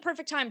 this is the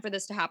perfect time for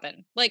this to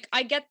happen. Like,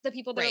 I get the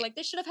people that are like,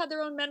 they should have had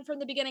their own men from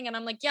the beginning. And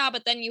I'm like, yeah,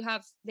 but then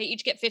they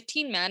each get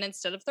 15 men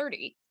instead of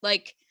 30.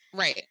 Like,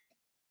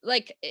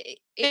 like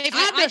they've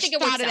had their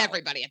shot at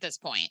everybody at this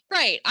point.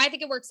 Right. I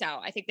think it works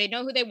out. I think they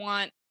know who they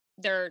want.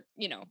 They're,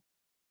 you know,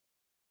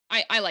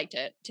 I liked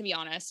it, to be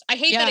honest. I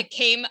hate that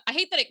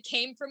it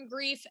came from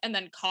grief and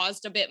then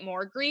caused a bit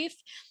more grief.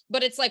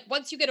 But it's like,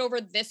 once you get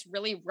over this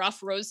really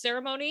rough rose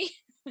ceremony,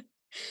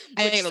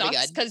 I think it'll be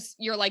good because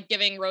you're like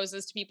giving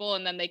roses to people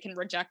and then they can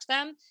reject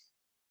them.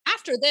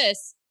 After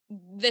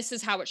this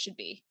is how it should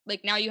be.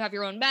 Like, now you have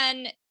your own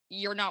men.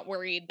 You're not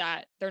worried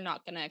that they're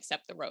not going to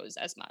accept the rose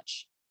as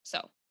much.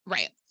 So,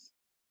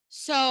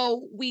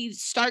 So we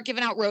start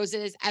giving out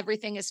roses.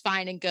 Everything is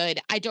fine and good.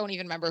 I don't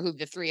even remember who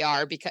the 3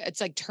 are because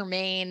it's like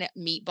Termaine,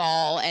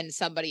 Meatball, and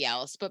somebody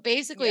else. But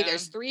basically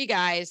there's 3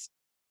 guys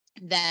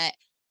that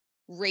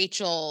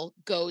Rachel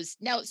goes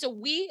now. So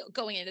we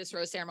going into this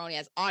rose ceremony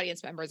as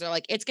audience members are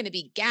like, it's going to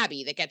be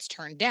Gabby that gets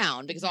turned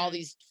down because all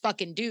these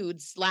fucking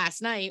dudes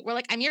last night were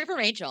like, I'm here for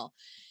Rachel.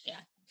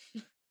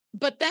 Yeah.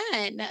 But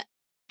then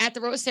at the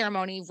rose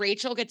ceremony,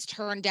 Rachel gets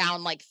turned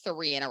down like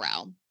 3 in a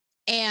row.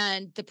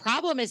 And the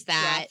problem is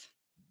that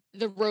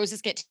the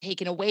roses get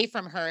taken away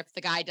from her if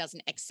the guy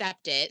doesn't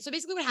accept it. So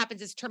basically what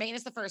happens is Tremaine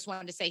is the first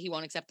one to say he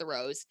won't accept the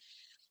rose.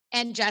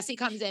 And Jesse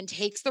comes in,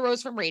 takes the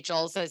rose from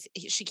Rachel, says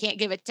she can't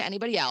give it to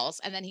anybody else.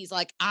 And then he's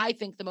like, I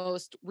think the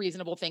most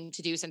reasonable thing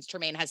to do, since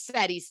Tremaine has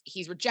said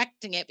he's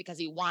rejecting it because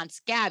he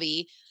wants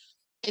Gabby,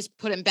 is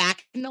put him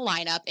back in the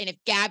lineup. And if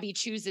Gabby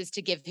chooses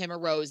to give him a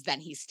rose, then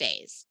he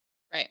stays.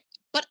 Right.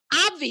 But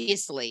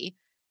obviously,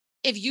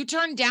 if you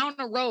turn down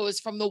a rose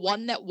from the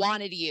one that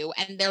wanted you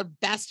and they're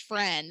best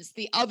friends,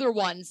 the other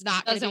one's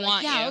not going to be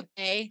like, yeah,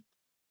 okay.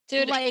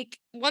 Dude, like,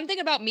 one thing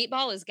about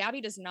Meatball is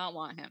Gabby does not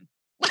want him.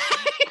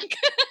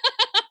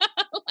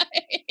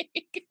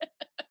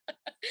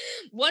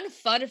 One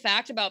fun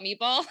fact about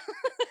Meatball.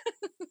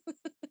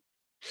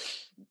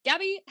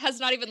 Gabby has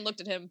not even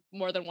looked at him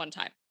more than one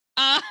time.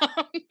 I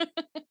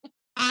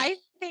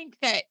think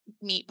that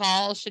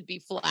Meatball should be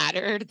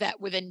flattered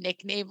that with a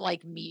nickname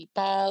like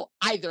Meatball,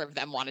 either of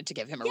them wanted to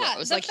give him a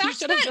rose. Like, he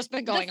should have just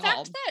been going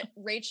home. The fact that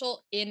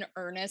Rachel in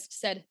earnest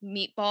said,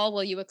 Meatball,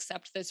 will you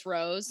accept this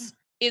rose,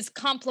 is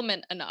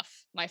compliment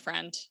enough, my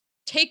friend.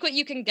 Take what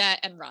you can get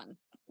and run.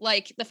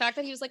 Like, the fact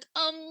that he was like,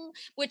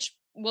 which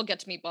we'll get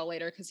to Meatball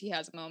later because he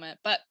has a moment.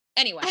 But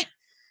anyway,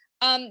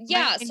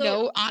 yeah. My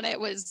note on it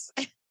was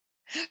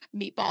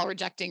Meatball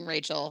rejecting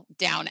Rachel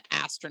down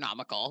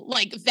astronomical.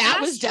 Like, that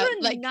was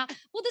like,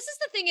 well, this is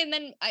the thing. And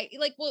then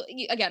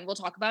again, we'll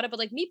talk about it. But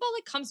like, Meatball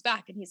like comes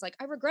back and he's like,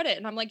 I regret it.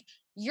 And I'm like,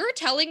 you're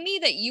telling me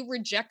that you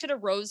rejected a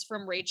rose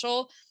from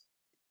Rachel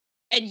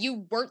and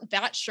you weren't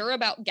that sure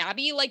about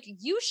Gabby? Like,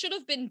 you should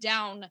have been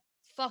down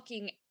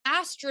fucking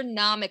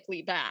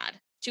astronomically bad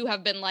to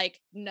have been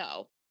like,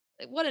 no.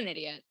 What an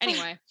idiot.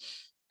 Anyway.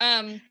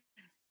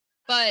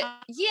 But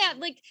yeah,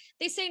 like,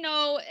 they say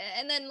no,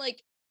 and then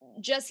like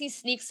Jesse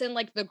sneaks in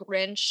like the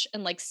Grinch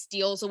and like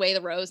steals away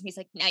the rose, and he's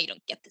like, now you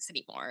don't get this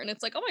anymore. And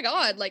it's like, oh my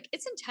God, like,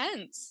 it's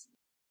intense.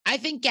 I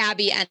think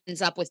Gabby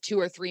ends up with 2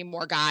 or 3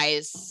 more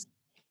guys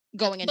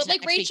going into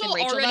next week than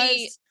Rachel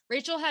does.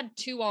 Rachel had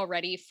 2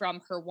 already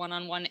from her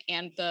one-on-one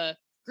and the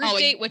group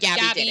date, which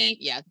Gabby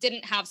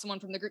didn't have someone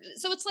from the group.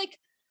 So it's like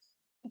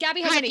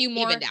Gabby has a few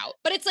more, out.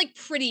 But it's like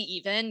pretty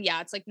even.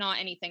 Yeah, it's like not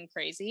anything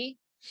crazy.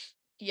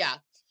 Yeah.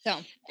 So,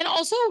 and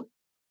also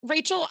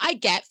Rachel, I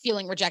get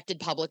feeling rejected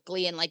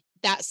publicly and like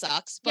that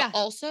sucks, but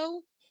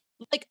also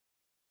like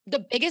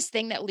the biggest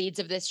thing that leads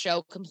of this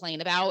show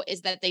complain about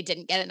is that they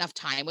didn't get enough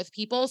time with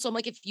people. So I'm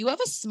like, if you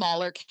have a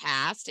smaller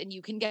cast and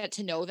you can get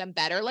to know them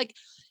better, like,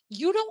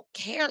 you don't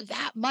care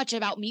that much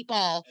about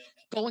Meatball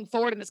going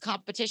forward in this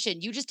competition.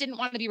 You just didn't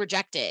want to be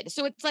rejected.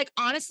 So it's like,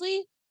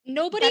 honestly,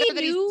 nobody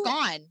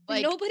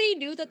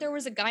knew that there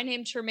was a guy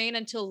named Tremaine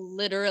until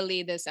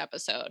literally this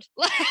episode.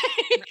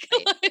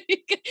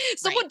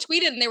 Someone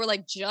tweeted and they were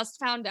like, just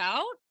found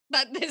out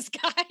that this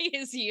guy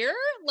is here.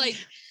 Like,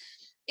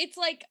 it's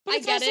like, but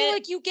it's also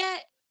like, you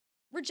get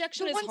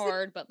rejection is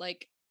hard, but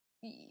like,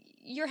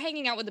 you're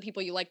hanging out with the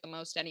people you like the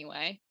most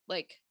anyway.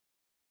 Like,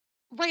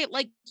 right,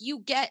 like, you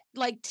get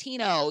like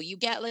Tino, you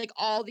get like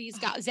all these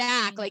guys,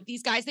 Zach, like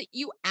these guys that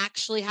you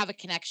actually have a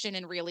connection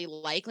and really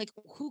like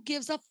who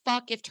gives a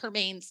fuck if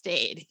Tremaine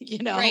stayed, you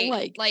know?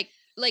 Right.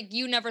 Like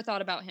you never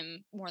thought about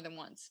him more than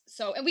once.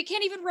 So, and we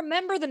can't even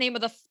remember the name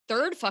of the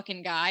third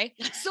fucking guy.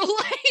 So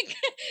like,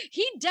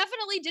 he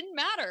definitely didn't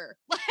matter.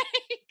 Like,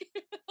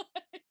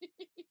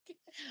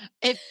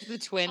 if the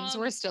twins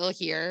were still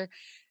here,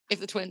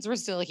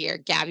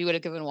 Gabby would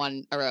have given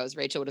one a rose,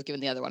 Rachel would have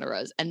given the other one a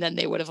rose, and then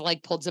they would have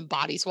like pulled some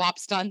body swap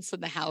stunts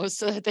in the house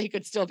so that they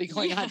could still be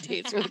going on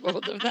dates with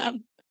both of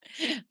them.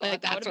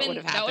 Like, that's what would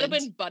have happened. That would have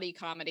been buddy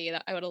comedy.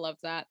 I would have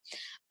loved that.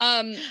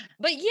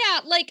 But yeah,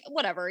 like,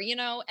 whatever, you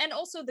know. And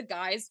also the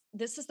guys,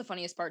 this is the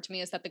funniest part to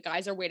me, is that the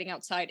guys are waiting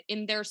outside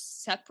in their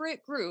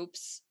separate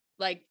groups,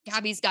 like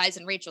Gabby's guys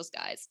and Rachel's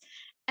guys.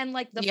 And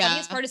like the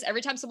funniest part is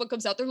every time someone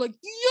comes out, they're like,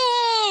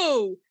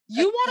 yo,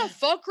 you want to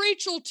fuck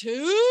Rachel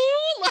too?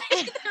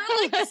 Like, they're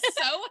like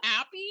so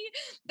happy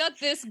that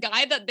this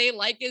guy that they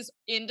like is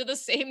into the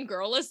same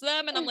girl as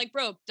them. And I'm like,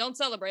 bro, don't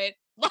celebrate.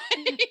 Like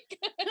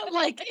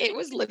it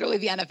was literally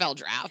the NFL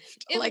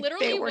draft. It like,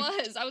 literally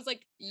was. I was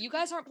like, you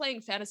guys aren't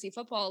playing fantasy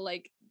football.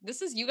 Like,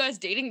 this is you guys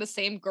dating the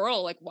same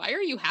girl. Like, why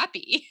are you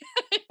happy?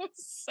 It was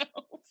so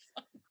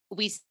fun.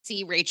 We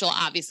see Rachel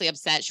obviously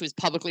upset. She was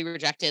publicly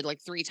rejected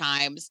like 3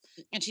 times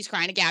and she's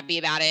crying to Gabby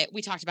about it.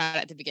 We talked about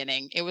it at the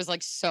beginning. It was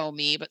like so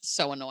me, but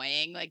so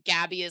annoying. Like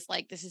Gabby is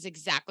like, this is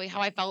exactly how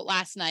I felt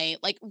last night.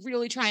 Like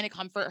really trying to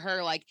comfort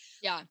her. Like,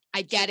 yeah,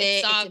 I get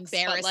it. Sucks, it's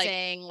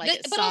embarrassing.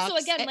 But also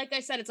again, like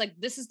I said, it's like,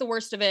 this is the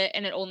worst of it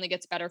and it only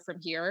gets better from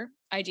here,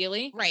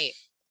 ideally. Right.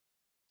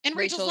 And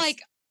Rachel's like,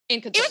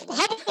 it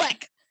was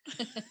public.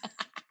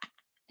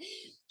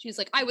 She's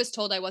like, I was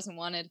told I wasn't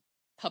wanted.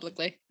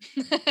 Publicly.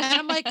 And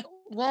I'm like,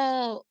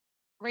 well,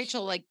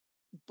 Rachel, like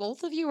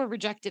both of you were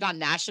rejected on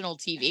national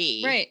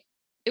TV. Right.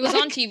 It was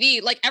on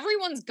TV. Like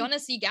everyone's gonna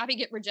see Gabby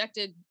get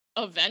rejected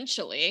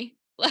eventually.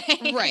 Like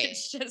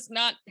it's just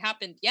not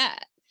happened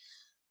yet.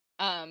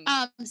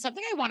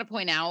 Something I want to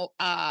point out,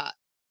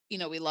 you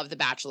know, we love the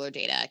Bachelor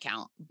data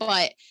account,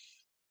 but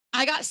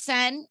I got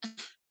sent.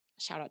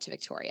 Shout out to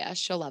Victoria.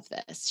 She'll love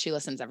this. She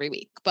listens every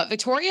week. But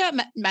Victoria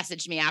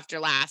messaged me after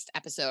last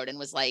episode and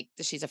was like,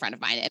 she's a friend of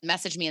mine, and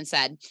messaged me and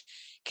said,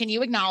 can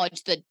you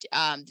acknowledge the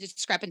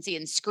discrepancy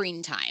in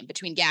screen time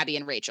between Gabby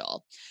and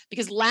Rachel?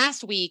 Because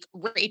last week,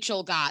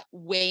 Rachel got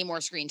way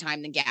more screen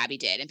time than Gabby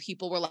did. And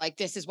people were like,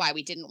 this is why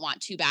we didn't want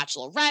 2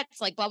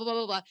 bachelorettes, like blah, blah, blah,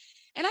 blah, blah.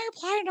 And I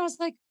replied and I was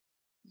like,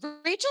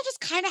 Rachel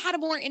just kind of had a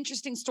more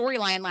interesting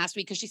storyline last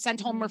week because she sent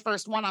home her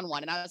first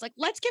one-on-one. And I was like,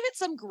 let's give it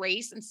some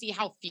grace and see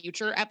how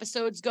future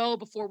episodes go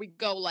before we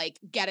go like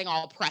getting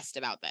all pressed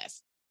about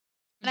this.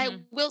 And I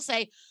will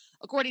say,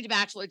 according to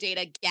Bachelor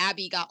data,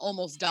 Gabby got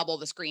almost double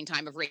the screen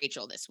time of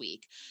Rachel this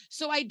week.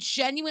 So I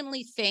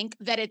genuinely think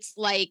that it's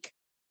like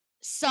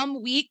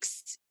some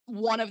weeks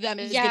one of them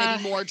is going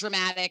to be more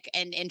dramatic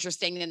and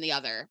interesting than the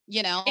other,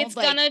 you know? It's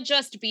like, gonna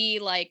just be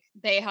like,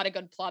 they had a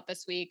good plot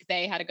this week,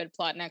 they had a good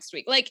plot next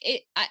week. Like,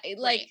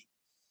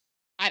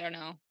 I don't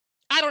know.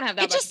 I don't have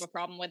that much of a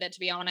problem with it, to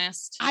be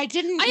honest. I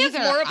didn't either.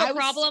 I have more of a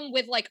problem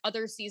with like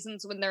other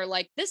seasons when they're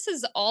like, this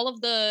is all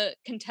of the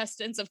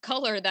contestants of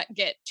color that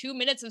get 2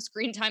 minutes of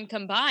screen time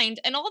combined,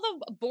 and all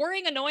the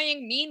boring,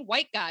 annoying, mean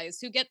white guys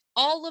who get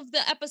all of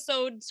the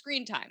episode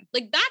screen time.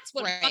 Like, that's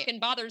what fucking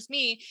bothers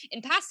me.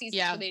 In past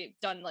seasons where they've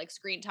done like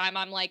screen time,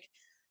 I'm like,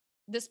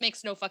 this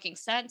makes no fucking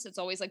sense. It's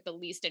always like the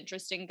least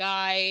interesting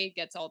guy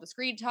gets all the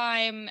screen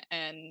time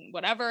and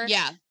whatever.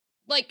 Yeah.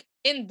 Like,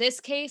 in this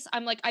case,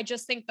 I'm like, I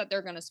just think that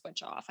they're going to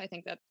switch off. I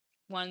think that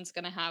one's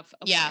going to have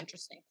a more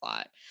interesting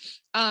plot.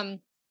 And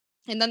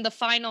then the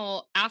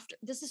final after,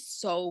 this is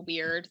so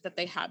weird that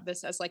they had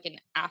this as like an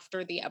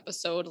after the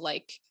episode,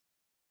 like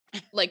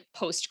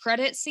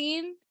post-credit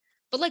scene.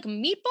 But like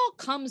Meatball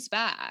comes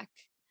back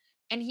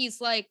and he's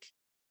like,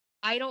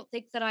 I don't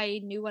think that I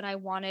knew what I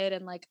wanted.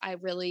 And like, I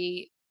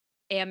really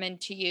am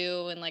into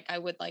you. And like, I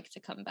would like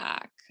to come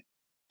back.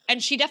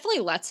 And she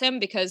definitely lets him,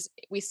 because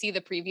we see the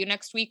preview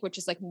next week, which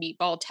is like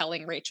Meatball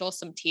telling Rachel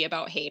some tea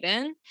about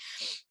Hayden.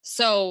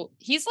 So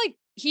he's like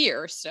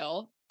here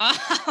still.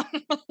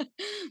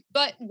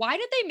 But why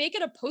did they make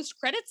it a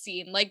post-credit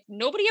scene? Like,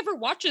 nobody ever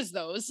watches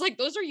those. Like,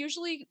 those are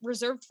usually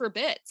reserved for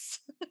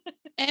bits.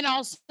 And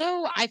also,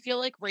 I feel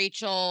like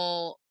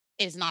Rachel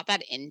is not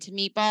that into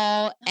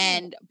Meatball.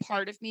 And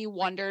part of me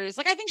wonders,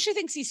 like, I think she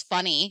thinks he's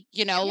funny,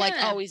 you know, like,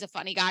 oh, he's a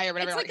funny guy or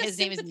whatever. Like his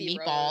name is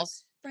Meatball.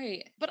 Rose.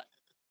 Right.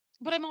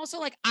 But I'm also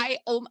like, I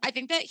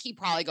think that he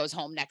probably goes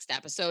home next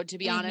episode, to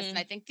be honest. And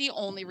I think the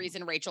only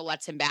reason Rachel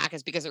lets him back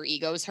is because her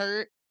ego's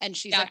hurt. And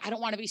she's like, I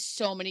don't want to be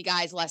so many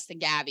guys less than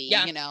Gabby,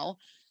 you know?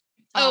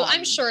 Oh,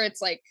 I'm sure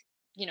it's like,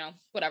 you know,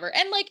 whatever.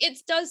 And like, it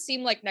does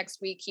seem like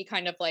next week he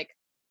kind of like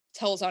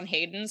tells on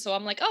Hayden. So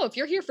I'm like, oh, if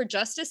you're here for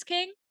Justice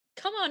King,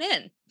 come on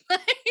in.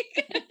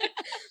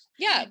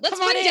 Yeah, let's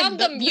bring down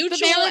the mutual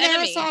the marinara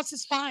enemy. sauce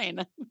is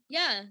fine.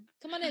 Yeah,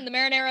 come on in. The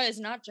marinara is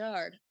not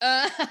jarred.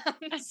 But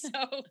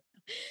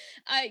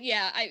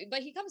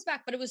he comes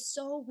back, but it was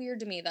so weird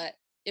to me that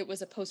it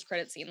was a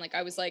post-credit scene. Like,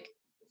 I was like,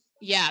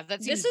 yeah,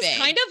 that seems this is big.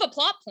 kind of a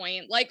plot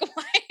point. Like,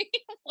 why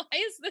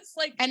is this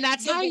like, and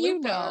that's how you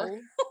know.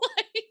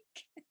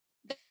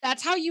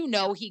 That's how you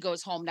know he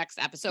goes home next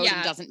episode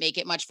and doesn't make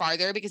it much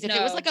farther, because if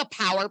it was like a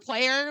power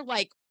player,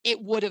 like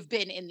it would have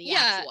been in the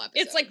actual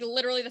episode. It's like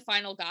literally the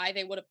final guy.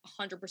 They would have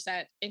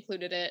 100%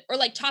 included it, or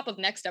like top of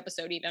next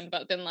episode even,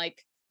 but then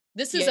like,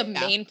 this is a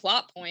main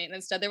plot point. And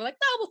instead they were like,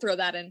 no, we'll throw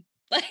that in.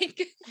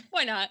 Like,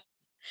 why not?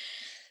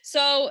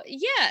 So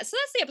that's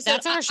the episode.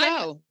 That's our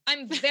show.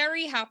 I'm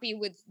very happy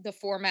with the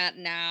format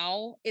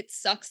now. It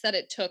sucks that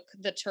it took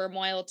the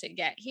turmoil to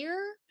get here,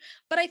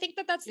 but I think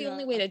that that's the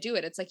only way to do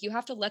it. It's like, you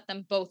have to let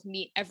them both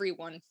meet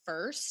everyone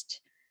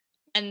first,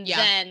 and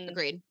then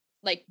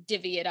like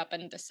divvy it up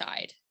and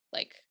decide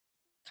like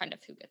kind of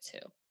who gets who.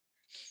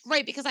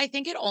 Right, because I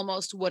think it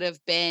almost would have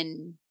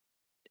been,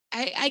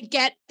 I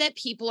get that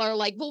people are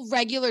like, well,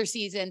 regular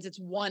seasons, it's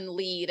one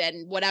lead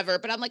and whatever.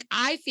 But I'm like,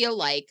 I feel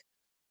like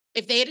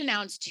if they had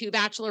announced 2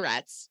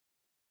 bachelorettes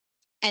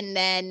and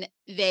then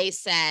they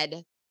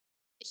said,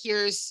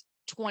 here's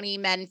 20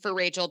 men for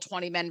Rachel,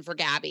 20 men for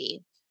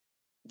Gabby,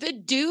 the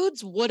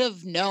dudes would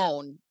have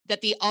known that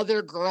the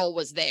other girl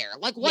was there.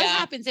 Like, what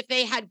happens if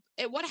they had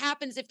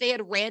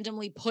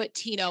randomly put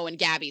Tino in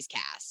Gabby's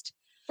cast?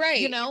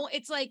 Right. You know,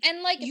 it's like,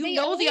 and like, you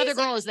know, the other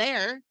girl is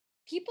there.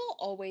 People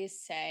always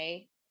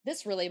say,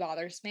 this really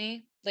bothers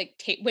me.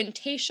 Like, when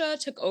Tayshia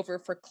took over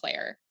for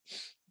Claire,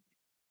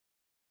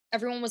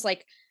 everyone was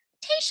like,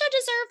 Tayshia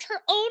deserved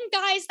her own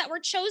guys that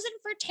were chosen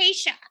for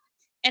Tayshia.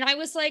 And I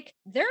was like,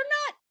 they're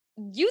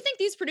not, you think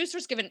these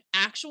producers give an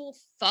actual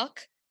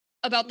fuck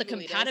about the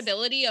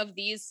compatibility of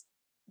these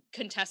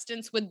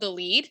contestants with the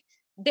lead?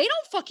 They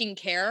don't fucking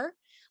care.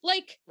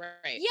 Like,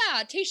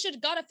 yeah,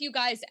 Tayshia got a few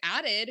guys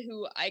added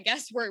who I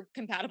guess were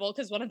compatible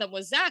because one of them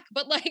was Zach,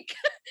 but like,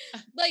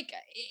 like,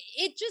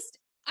 it just,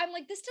 I'm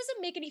like, this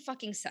doesn't make any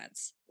fucking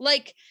sense.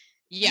 Like,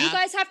 you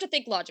guys have to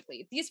think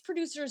logically. These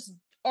producers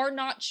are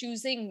not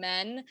choosing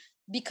men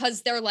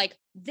because they're like,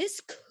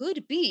 this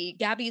could be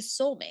Gabby's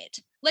soulmate.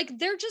 Like,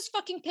 they're just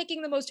fucking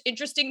picking the most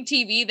interesting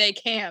TV they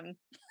can.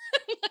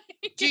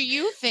 Do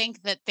you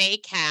think that they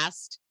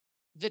cast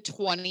the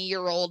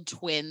 20-year-old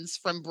twins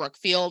from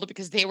Brookfield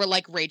because they were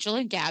like, Rachel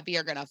and Gabby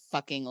are gonna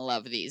fucking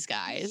love these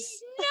guys?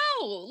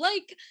 No,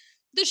 like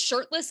the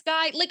shirtless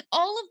guy, like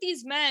all of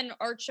these men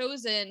are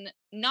chosen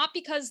not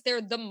because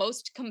they're the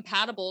most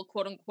compatible,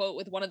 quote unquote,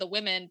 with one of the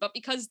women, but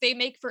because they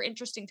make for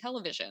interesting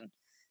television.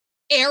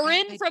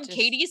 Aaron from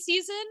Katie's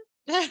season?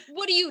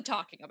 What are you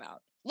talking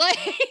about? Like,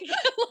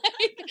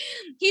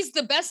 he's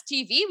the best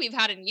TV we've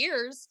had in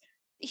years.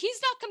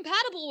 He's not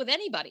compatible with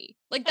anybody.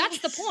 Like, that's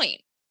the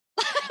point.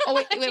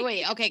 Oh,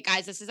 wait. Okay,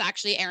 guys, this is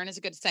actually, Aaron is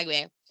a good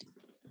segue.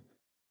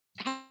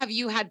 Have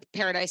you had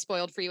Paradise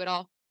spoiled for you at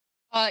all?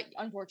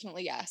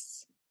 Unfortunately,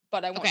 yes.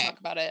 But I won't talk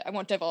about it. I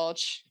won't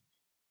divulge.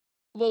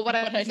 Well, what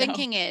I'm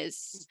thinking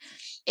is,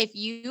 if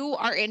you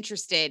are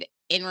interested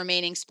in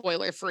remaining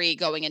spoiler-free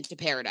going into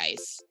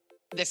Paradise,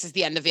 this is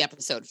the end of the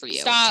episode for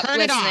you. Stop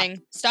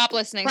listening. Stop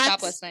listening.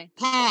 Stop listening.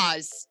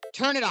 Pause.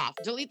 Turn it off.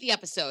 Delete the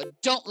episode.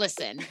 Don't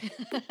listen.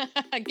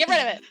 Get rid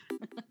of it.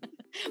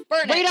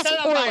 Burn it. Set it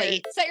on fire.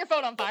 Set your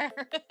phone on fire.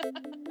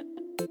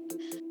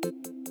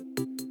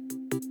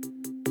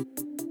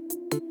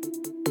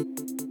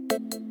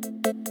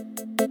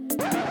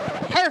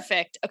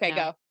 Perfect. Okay,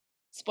 go.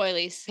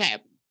 Spoilies. Okay.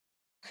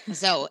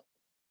 So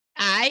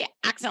I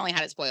accidentally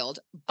had it spoiled,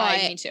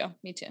 but me too.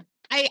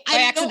 I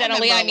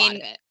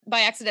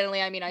by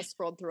accidentally, I mean I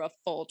scrolled through a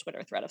full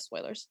Twitter thread of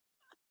spoilers.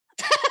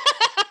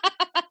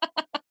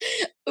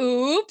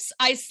 Oops,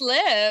 I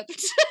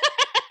slipped.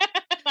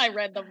 I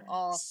read them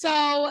all.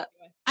 So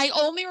I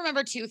only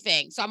remember two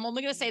things. So I'm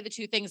only going to say the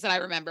two things that I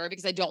remember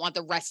because I don't want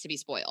the rest to be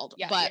spoiled.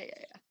 Yeah.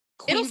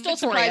 It'll still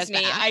surprise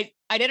me.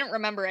 I didn't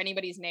remember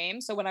anybody's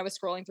name. So when I was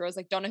scrolling through, I was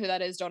like, don't know who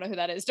that is. Don't know who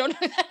that is. Don't know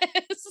who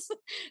that is.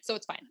 So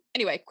it's fine.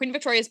 Anyway, Queen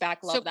Victoria's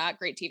back. Love that.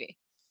 Great TV.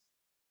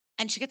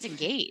 And she gets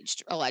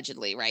engaged,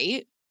 allegedly,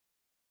 right?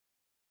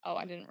 Oh,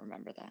 I didn't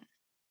remember that.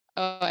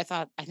 Oh,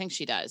 I think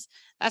she does.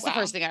 That's the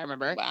first thing I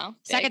remember. Wow.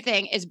 Second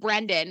thing is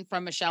Brendan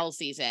from Michelle's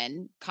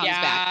season comes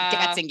back,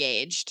 gets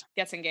engaged.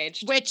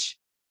 Which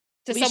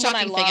to someone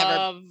I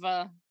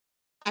love.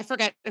 I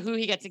forget who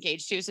he gets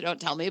engaged to, so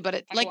don't tell me.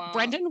 But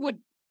Brendan would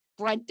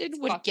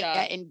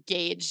get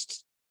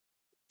engaged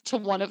to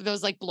one of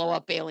those like blow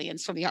up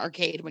aliens from the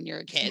arcade when you're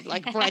a kid.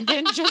 Like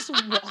Brendan just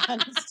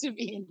wants to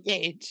be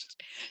engaged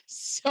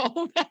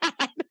so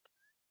bad.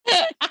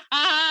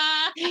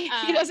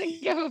 He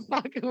doesn't give a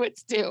fuck who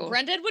it's to.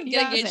 Brendan would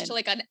get engaged to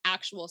like an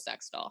actual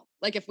sex doll.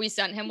 Like if we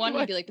sent him one,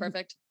 he'd be like,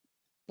 perfect.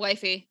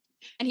 Wifey.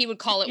 And he would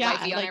call it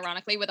wifey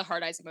unironically with a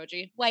hard eyes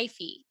emoji.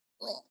 Wifey.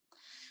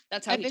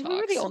 That's how he talks. I think we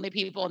were the only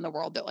people in the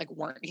world that like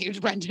weren't huge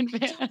Brendan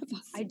fans.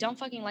 I don't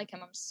fucking like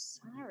him. I'm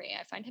sorry.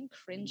 I find him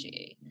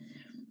cringy.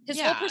 His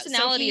whole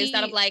personality is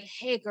that of like,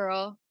 hey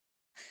girl,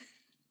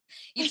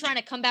 you trying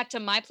to come back to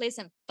my place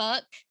and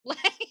fuck? Like,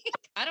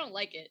 I don't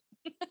like it.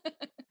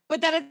 But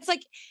then it's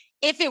like,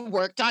 if it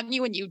worked on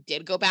you and you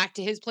did go back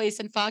to his place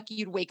and fuck,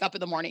 you'd wake up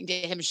in the morning to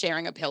him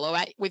sharing a pillow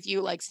with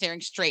you, like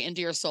staring straight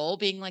into your soul,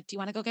 being like, do you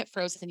want to go get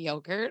frozen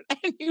yogurt?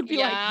 And you'd be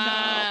like,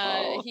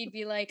 no. He'd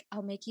be like,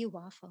 I'll make you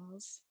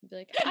waffles. He'd be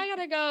like, I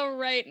gotta go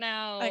right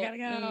now. I gotta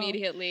go.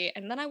 Immediately.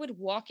 And then I would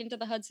walk into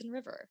the Hudson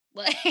River.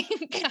 Like,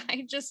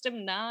 I just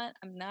I'm not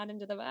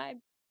into the vibe.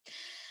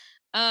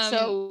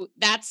 So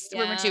that's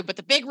rumor two. But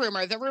the big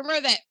rumor, the rumor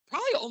that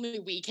probably only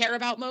we care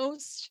about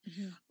most,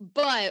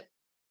 but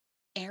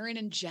Aaron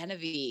and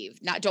Genevieve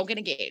don't get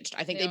engaged.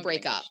 I think they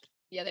break up.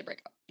 Yeah, they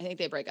break up. I think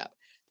they break up.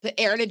 But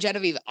Aaron and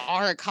Genevieve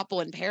are a couple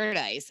in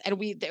paradise. And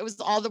there was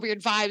all the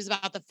weird vibes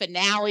about the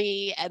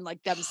finale and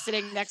like them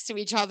sitting next to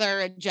each other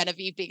and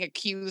Genevieve being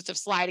accused of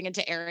sliding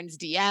into Aaron's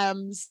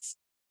DMs.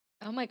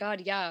 Oh my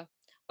God, yeah.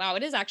 Wow,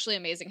 it is actually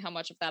amazing how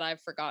much of that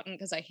I've forgotten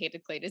because I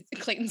hated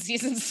Clayton's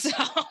season so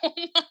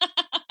much.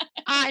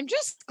 I'm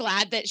just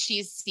glad that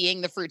she's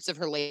seeing the fruits of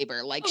her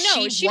labor. Like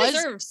she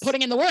deserves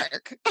putting in the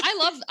work.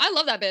 I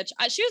love that bitch.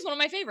 She was one of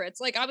my favorites.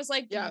 Like I was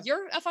like,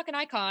 you're a fucking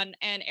icon.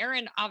 And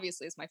Aaron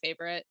obviously is my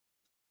favorite.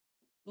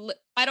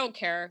 I don't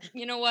care.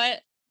 You know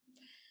what?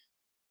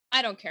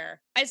 I don't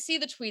care. I see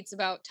the tweets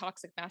about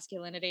toxic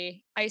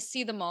masculinity. I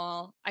see them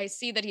all. I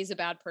see that he's a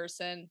bad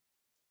person.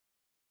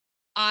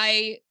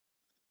 I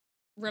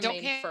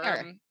remain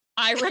firm.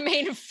 I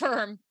remain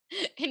firm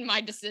in my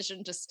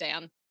decision to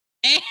stan.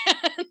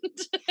 And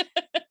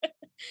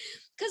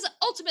because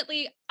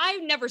ultimately, I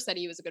never said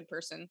he was a good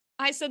person.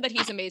 I said that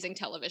he's amazing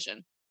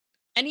television.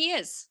 And he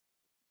is.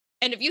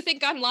 And if you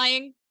think I'm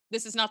lying,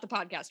 this is not the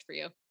podcast for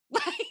you.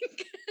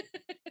 Like,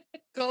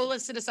 go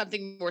listen to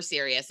something more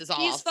serious is all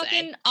I'll say. He's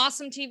fucking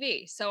awesome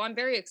TV. So I'm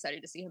very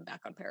excited to see him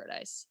back on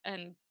Paradise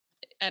and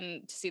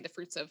to see the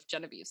fruits of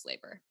Genevieve's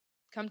labor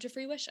come to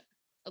fruition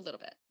a little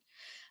bit.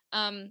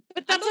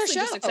 But that's I'm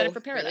just excited for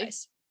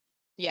Paradise.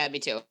 Really? Yeah, me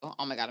too.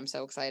 Oh my God, I'm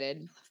so excited.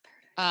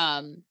 I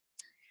love Paradise.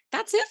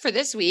 That's it for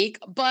this week.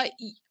 But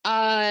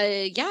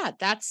yeah,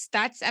 that's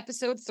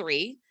episode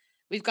 3.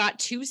 We've got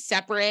 2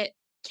 separate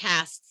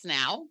casts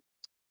now,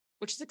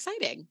 which is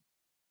exciting.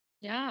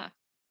 Yeah.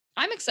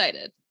 I'm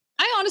excited.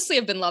 I honestly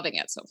have been loving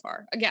it so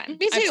far. Again,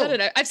 Me too.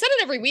 I've said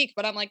it every week,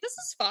 but I'm like, this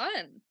is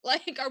fun.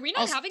 Like, are we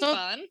not having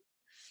fun?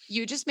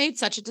 You just made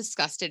such a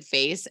disgusted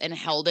face and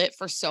held it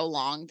for so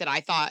long that I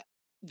thought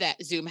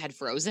that Zoom had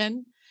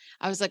frozen.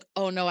 I was like,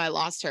 oh no, I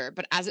lost her.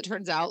 But as it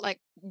turns out, like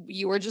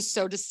you were just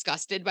so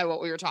disgusted by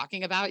what we were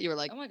talking about. You were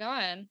like, oh my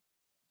God.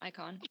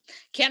 Icon.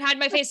 Can't hide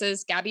my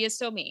faces. Gabby is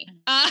so me.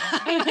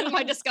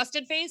 My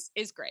disgusted face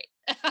is great.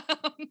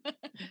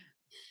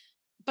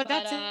 But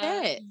that's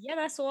it. Yeah,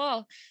 that's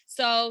all.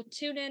 So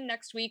tune in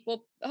next week.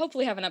 We'll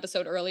hopefully have an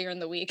episode earlier in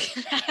the week.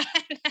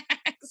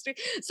 Next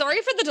week.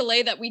 Sorry for the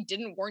delay that we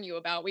didn't warn you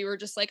about. We were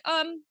just like,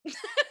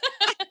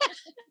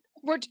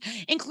 We're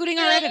including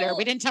our editor.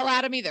 We didn't tell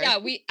Adam either. Yeah,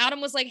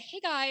 Adam was like, hey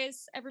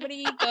guys,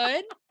 everybody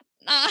good?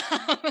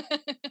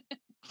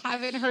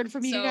 Haven't heard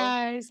from you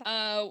guys.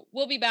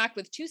 We'll be back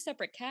with 2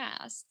 separate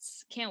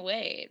casts. Can't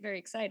wait. Very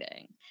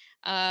exciting.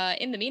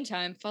 In the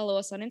meantime, follow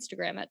us on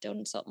Instagram at Don't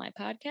Insult My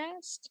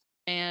Podcast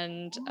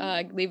and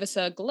leave us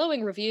a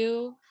glowing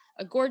review.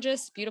 A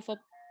gorgeous, beautiful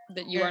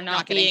that you're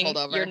not being pulled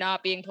over. You're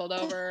not being pulled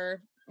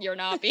over. You're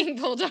not being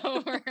pulled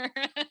over.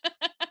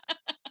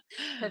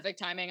 Perfect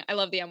timing. I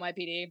love the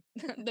NYPD.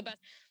 The best.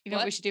 You know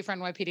what we should do for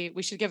NYPD?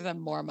 We should give them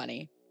more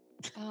money.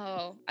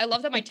 Oh, I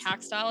love that my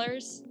tax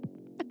dollars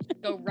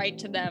go right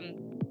to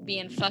them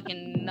being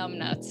fucking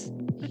numbnuts.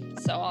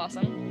 So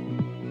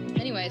awesome.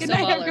 Anyway, Good so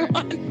night,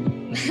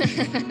 everyone.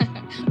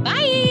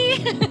 Bye.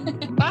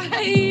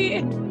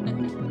 Bye.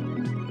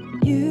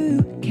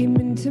 You came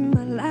into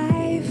my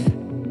life,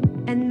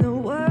 and the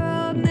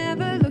world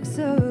never looked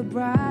so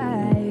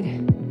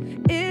bright.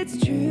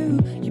 It's true,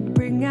 you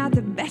bring out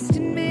the best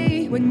in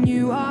me when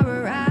you are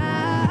around.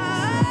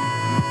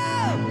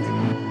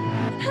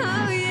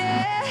 Oh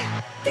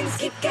yeah, things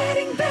keep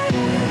getting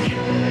better.